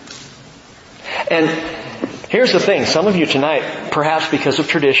 And here's the thing. Some of you tonight, perhaps because of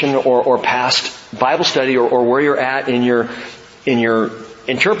tradition or past Bible study or where you're at in your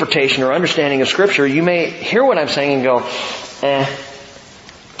interpretation or understanding of Scripture, you may hear what I'm saying and go,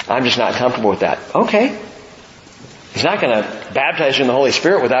 I'm just not comfortable with that. Okay. He's not going to baptize you in the Holy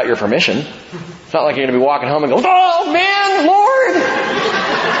Spirit without your permission. It's not like you're going to be walking home and go, oh man, Lord!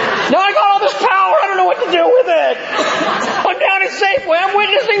 Now I got all this power, I don't know what to do with it. I'm down at Safeway, I'm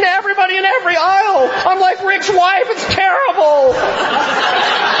witnessing to everybody in every aisle. I'm like Rick's wife, it's terrible.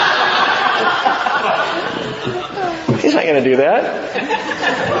 He's not going to do that.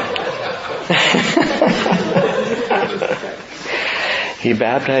 He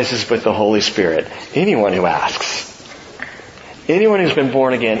baptizes with the Holy Spirit. Anyone who asks. Anyone who's been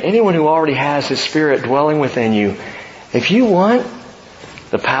born again. Anyone who already has His Spirit dwelling within you. If you want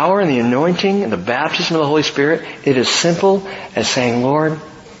the power and the anointing and the baptism of the Holy Spirit, it is simple as saying, Lord,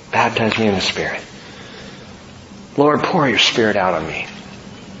 baptize me in the Spirit. Lord, pour your Spirit out on me.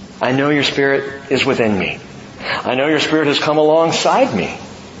 I know your Spirit is within me. I know your Spirit has come alongside me.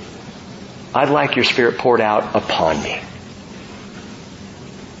 I'd like your Spirit poured out upon me.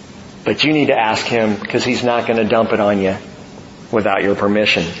 But you need to ask Him because He's not going to dump it on you without your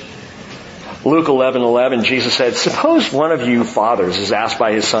permission. Luke 11:11, Jesus said, suppose one of you fathers is asked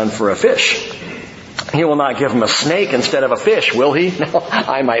by his son for a fish. He will not give him a snake instead of a fish, will he? No,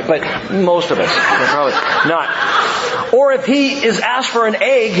 I might, but most of us probably not. Or if he is asked for an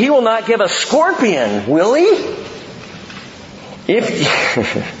egg, he will not give a scorpion, will he? We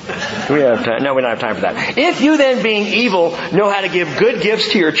have time. No, we don't have time for that. If you then, being evil, know how to give good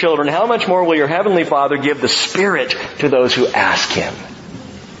gifts to your children, how much more will your heavenly Father give the Spirit to those who ask Him?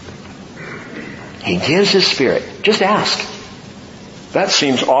 He gives His Spirit. Just ask. That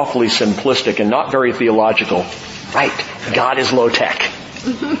seems awfully simplistic and not very theological. Right. God is low tech.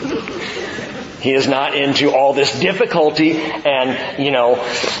 He is not into all this difficulty and,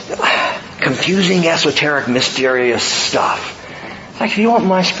 confusing, esoteric, mysterious stuff. Like, if you want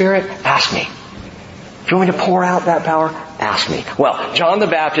my Spirit, ask me. If you want me to pour out that power, ask me. Well, John the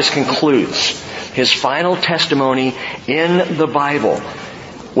Baptist concludes his final testimony in the Bible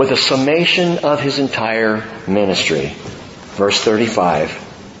with a summation of his entire ministry. Verse 35.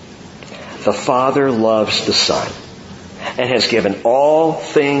 The Father loves the Son and has given all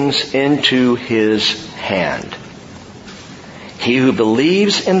things into His hand. He who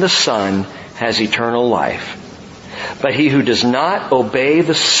believes in the Son has eternal life. But he who does not obey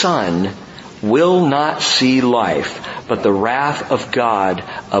the Son will not see life, but the wrath of God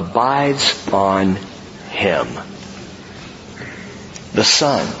abides on him. The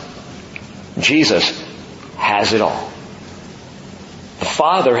Son, Jesus, has it all. The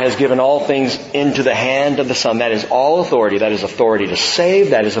Father has given all things into the hand of the Son. That is all authority. That is authority to save.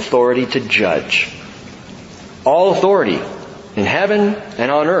 That is authority to judge. All authority in heaven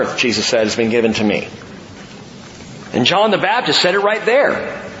and on earth, Jesus said, has been given to me. And John the Baptist said it right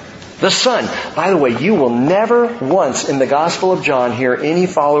there. The Son. By the way, you will never once in the Gospel of John hear any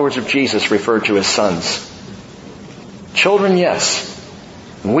followers of Jesus referred to as sons. Children, yes.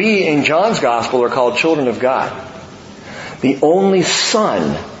 We in John's Gospel are called children of God. The only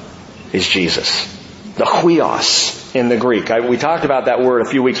Son is Jesus. The huios in the Greek. We talked about that word a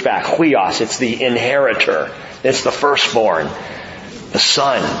few weeks back. Huios. It's the inheritor. It's the firstborn. The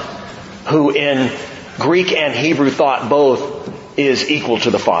Son, who in Greek and Hebrew thought both is equal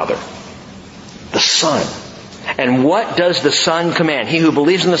to the Father. The Son. And what does the Son command? He who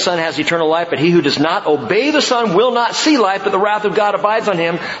believes in the Son has eternal life, but he who does not obey the Son will not see life, but the wrath of God abides on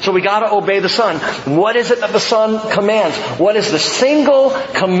him. So we gotta obey the Son. What is it that the Son commands? What is the single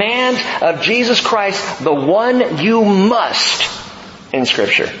command of Jesus Christ? The one you must in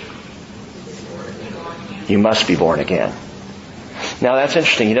Scripture. You must be born again. Now that's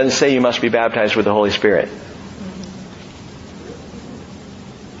interesting. He doesn't say you must be baptized with the Holy Spirit.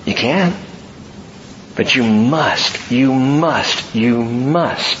 You can. But you must be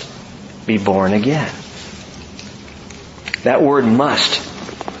born again. That word must,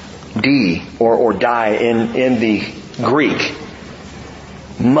 D or die in the Greek,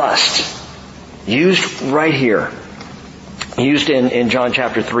 must, used right here, used in John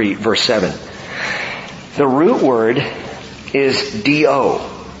chapter 3, verse 7. The root word is D-O.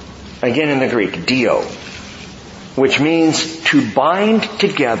 Again in the Greek, D-O. Which means to bind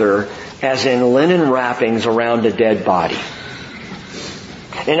together as in linen wrappings around a dead body.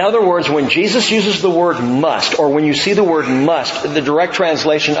 In other words, when Jesus uses the word must, or when you see the word must, the direct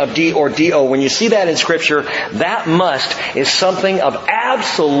translation of D or D-O, when you see that in Scripture, that must is something of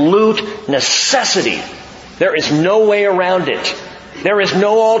absolute necessity. There is no way around it. There is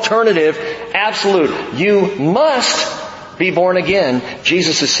no alternative. Absolute. You must be born again.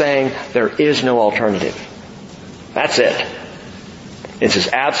 Jesus is saying there is no alternative. That's it. It's as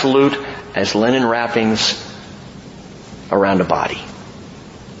absolute as linen wrappings around a body.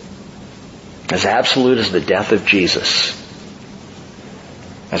 As absolute as the death of Jesus.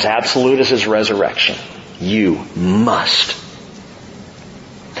 As absolute as His resurrection. You must.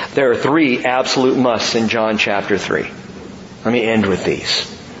 There are 3 absolute musts in John chapter 3. Let me end with these.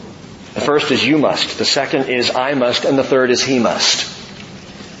 The first is you must. The second is I must. And the third is he must.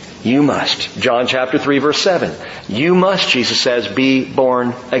 You must. John chapter 3 verse 7. You must, Jesus says, be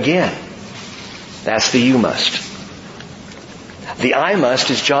born again. That's the you must. The I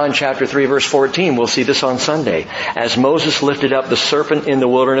must is John chapter 3 verse 14. We'll see this on Sunday. As Moses lifted up the serpent in the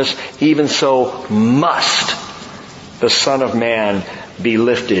wilderness, even so must the Son of Man be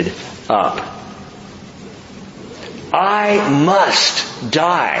lifted up. I must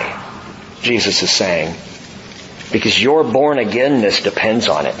die, Jesus is saying, because your born againness depends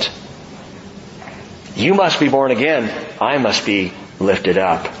on it. You must be born again. I must be lifted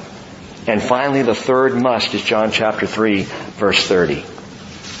up. And finally, the third must is John chapter 3, verse 30.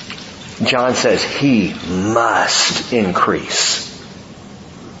 John says, He must increase.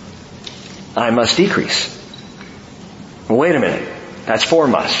 I must decrease. Well, wait a minute. That's 4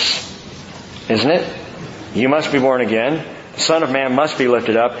 musts, isn't it? You must be born again. The Son of Man must be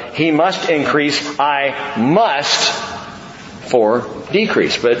lifted up. He must increase. I must for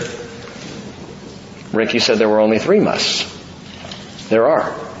decrease. But Rick, you said there were only 3 musts. There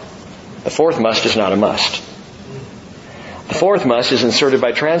are. The 4th must is not a must. The 4th must is inserted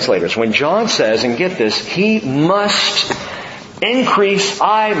by translators. When John says, and get this, He must increase,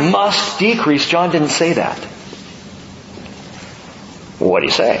 I must decrease, John didn't say that. What did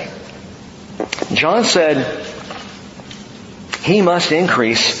he say? John said, He must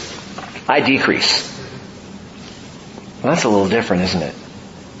increase, I decrease. Well, that's a little different, isn't it?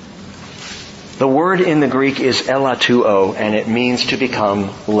 The word in the Greek is elatuo, and it means to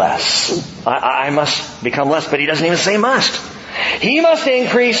become less. I must become less, but he doesn't even say must. He must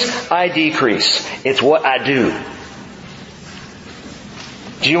increase, I decrease. It's what I do.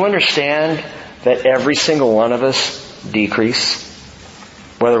 Do you understand that every single one of us decrease?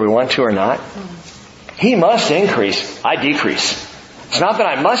 Whether we want to or not? He must increase, I decrease. It's not that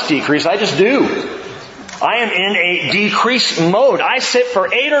I must decrease, I just do. I am in a decrease mode. I sit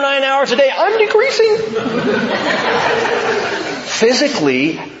for 8 or 9 hours a day. I'm decreasing.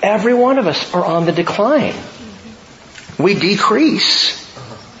 Physically, every one of us are on the decline. We decrease.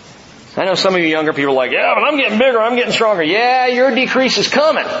 I know some of you younger people are like, yeah, but I'm getting bigger, I'm getting stronger. Yeah, your decrease is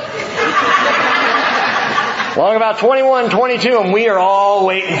coming. Along about 21, 22, and we are all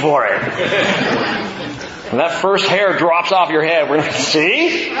waiting for it. When that first hair drops off your head, we're like,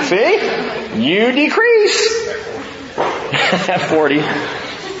 see? You decrease. At 40.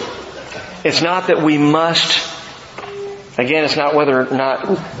 It's not that we must, again, it's not whether or not,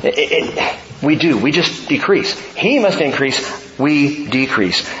 we do. We just decrease. He must increase. We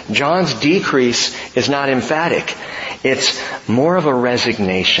decrease. John's decrease is not emphatic. It's more of a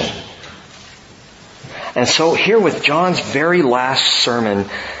resignation. And so here with John's very last sermon,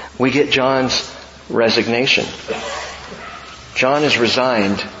 we get John's resignation. John is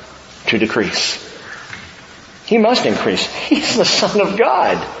resigned to decrease. He must increase. He's the Son of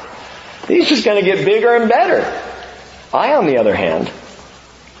God. He's just going to get bigger and better. I, on the other hand,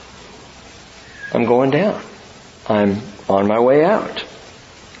 I'm going down. I'm on my way out.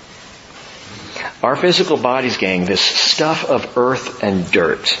 Our physical bodies, gang, this stuff of earth and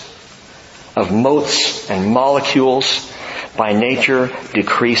dirt, of motes and molecules, by nature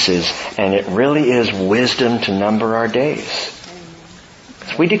decreases, and it really is wisdom to number our days.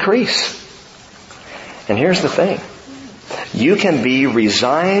 So we decrease. And here's the thing. You can be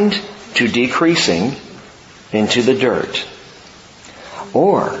resigned to decreasing into the dirt,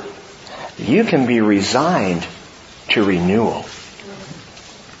 or you can be resigned to renewal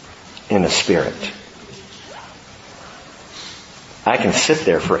in the Spirit. I can sit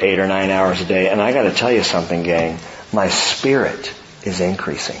there for 8 or 9 hours a day, and I got to tell you something, gang. My spirit is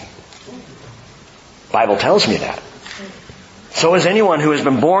increasing. The Bible tells me that. So is anyone who has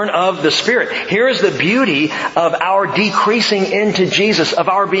been born of the Spirit. Here is the beauty of our decreasing into Jesus, of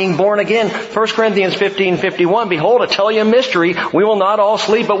our being born again. 1 Corinthians 15:51, behold, I tell you a mystery. We will not all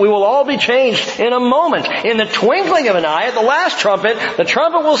sleep, but we will all be changed in a moment. In the twinkling of an eye, at the last trumpet, the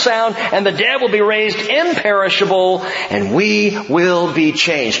trumpet will sound, and the dead will be raised imperishable, and we will be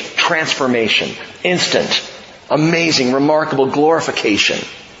changed. Transformation. Instant. Amazing, remarkable glorification.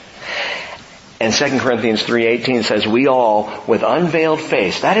 And 2 Corinthians 3:18 says, we all, with unveiled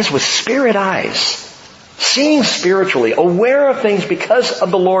face, that is with spirit eyes, seeing spiritually, aware of things because of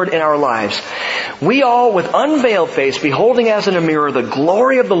the Lord in our lives, we all, with unveiled face, beholding as in a mirror the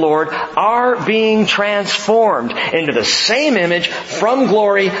glory of the Lord, are being transformed into the same image from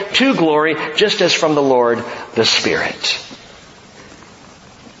glory to glory, just as from the Lord the Spirit.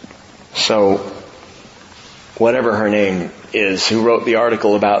 So, whatever her name is, who wrote the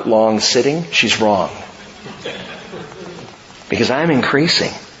article about long sitting, she's wrong. Because I'm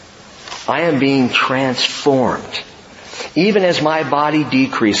increasing. I am being transformed. Even as my body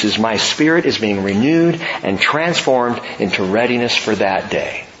decreases, my spirit is being renewed and transformed into readiness for that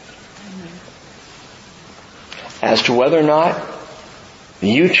day. As to whether or not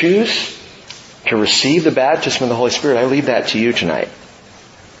you choose to receive the baptism of the Holy Spirit, I leave that to you tonight.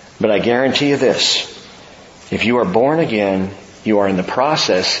 But I guarantee you this. If you are born again, you are in the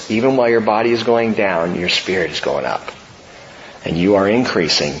process, even while your body is going down, your spirit is going up. And you are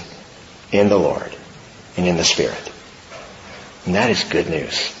increasing in the Lord and in the Spirit. And that is good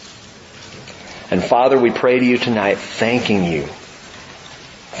news. And Father, we pray to you tonight, thanking you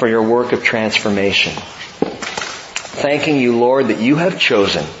for your work of transformation. Thanking you, Lord, that you have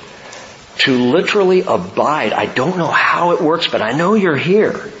chosen to literally abide. I don't know how it works, but I know you're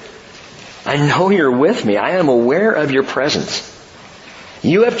here. I know you're with me. I am aware of your presence.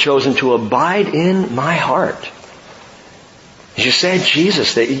 You have chosen to abide in my heart. As you said,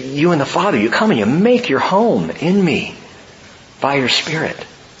 Jesus, that you and the Father, you come and you make your home in me by your Spirit.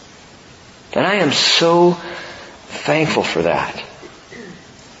 And I am so thankful for that.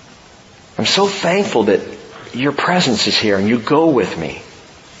 I'm so thankful that your presence is here and you go with me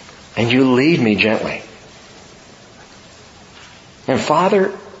and you lead me gently. And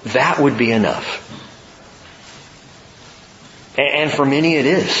Father, that would be enough. And for many it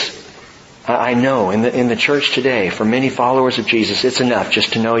is. I know in the church today, for many followers of Jesus, it's enough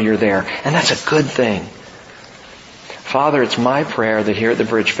just to know you're there. And that's a good thing. Father, it's my prayer that here at the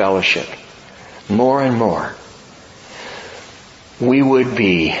Bridge Fellowship, more and more, we would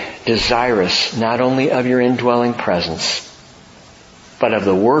be desirous not only of your indwelling presence, but of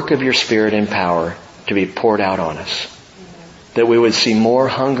the work of your Spirit and power to be poured out on us. That we would see more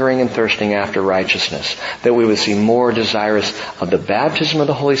hungering and thirsting after righteousness. That we would see more desirous of the baptism of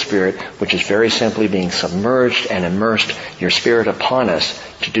the Holy Spirit, which is very simply being submerged and immersed, your Spirit upon us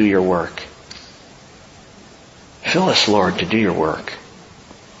to do your work. Fill us, Lord, to do your work.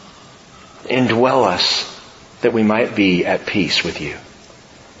 Indwell us that we might be at peace with you.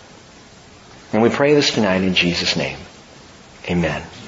 And we pray this tonight in Jesus' name. Amen.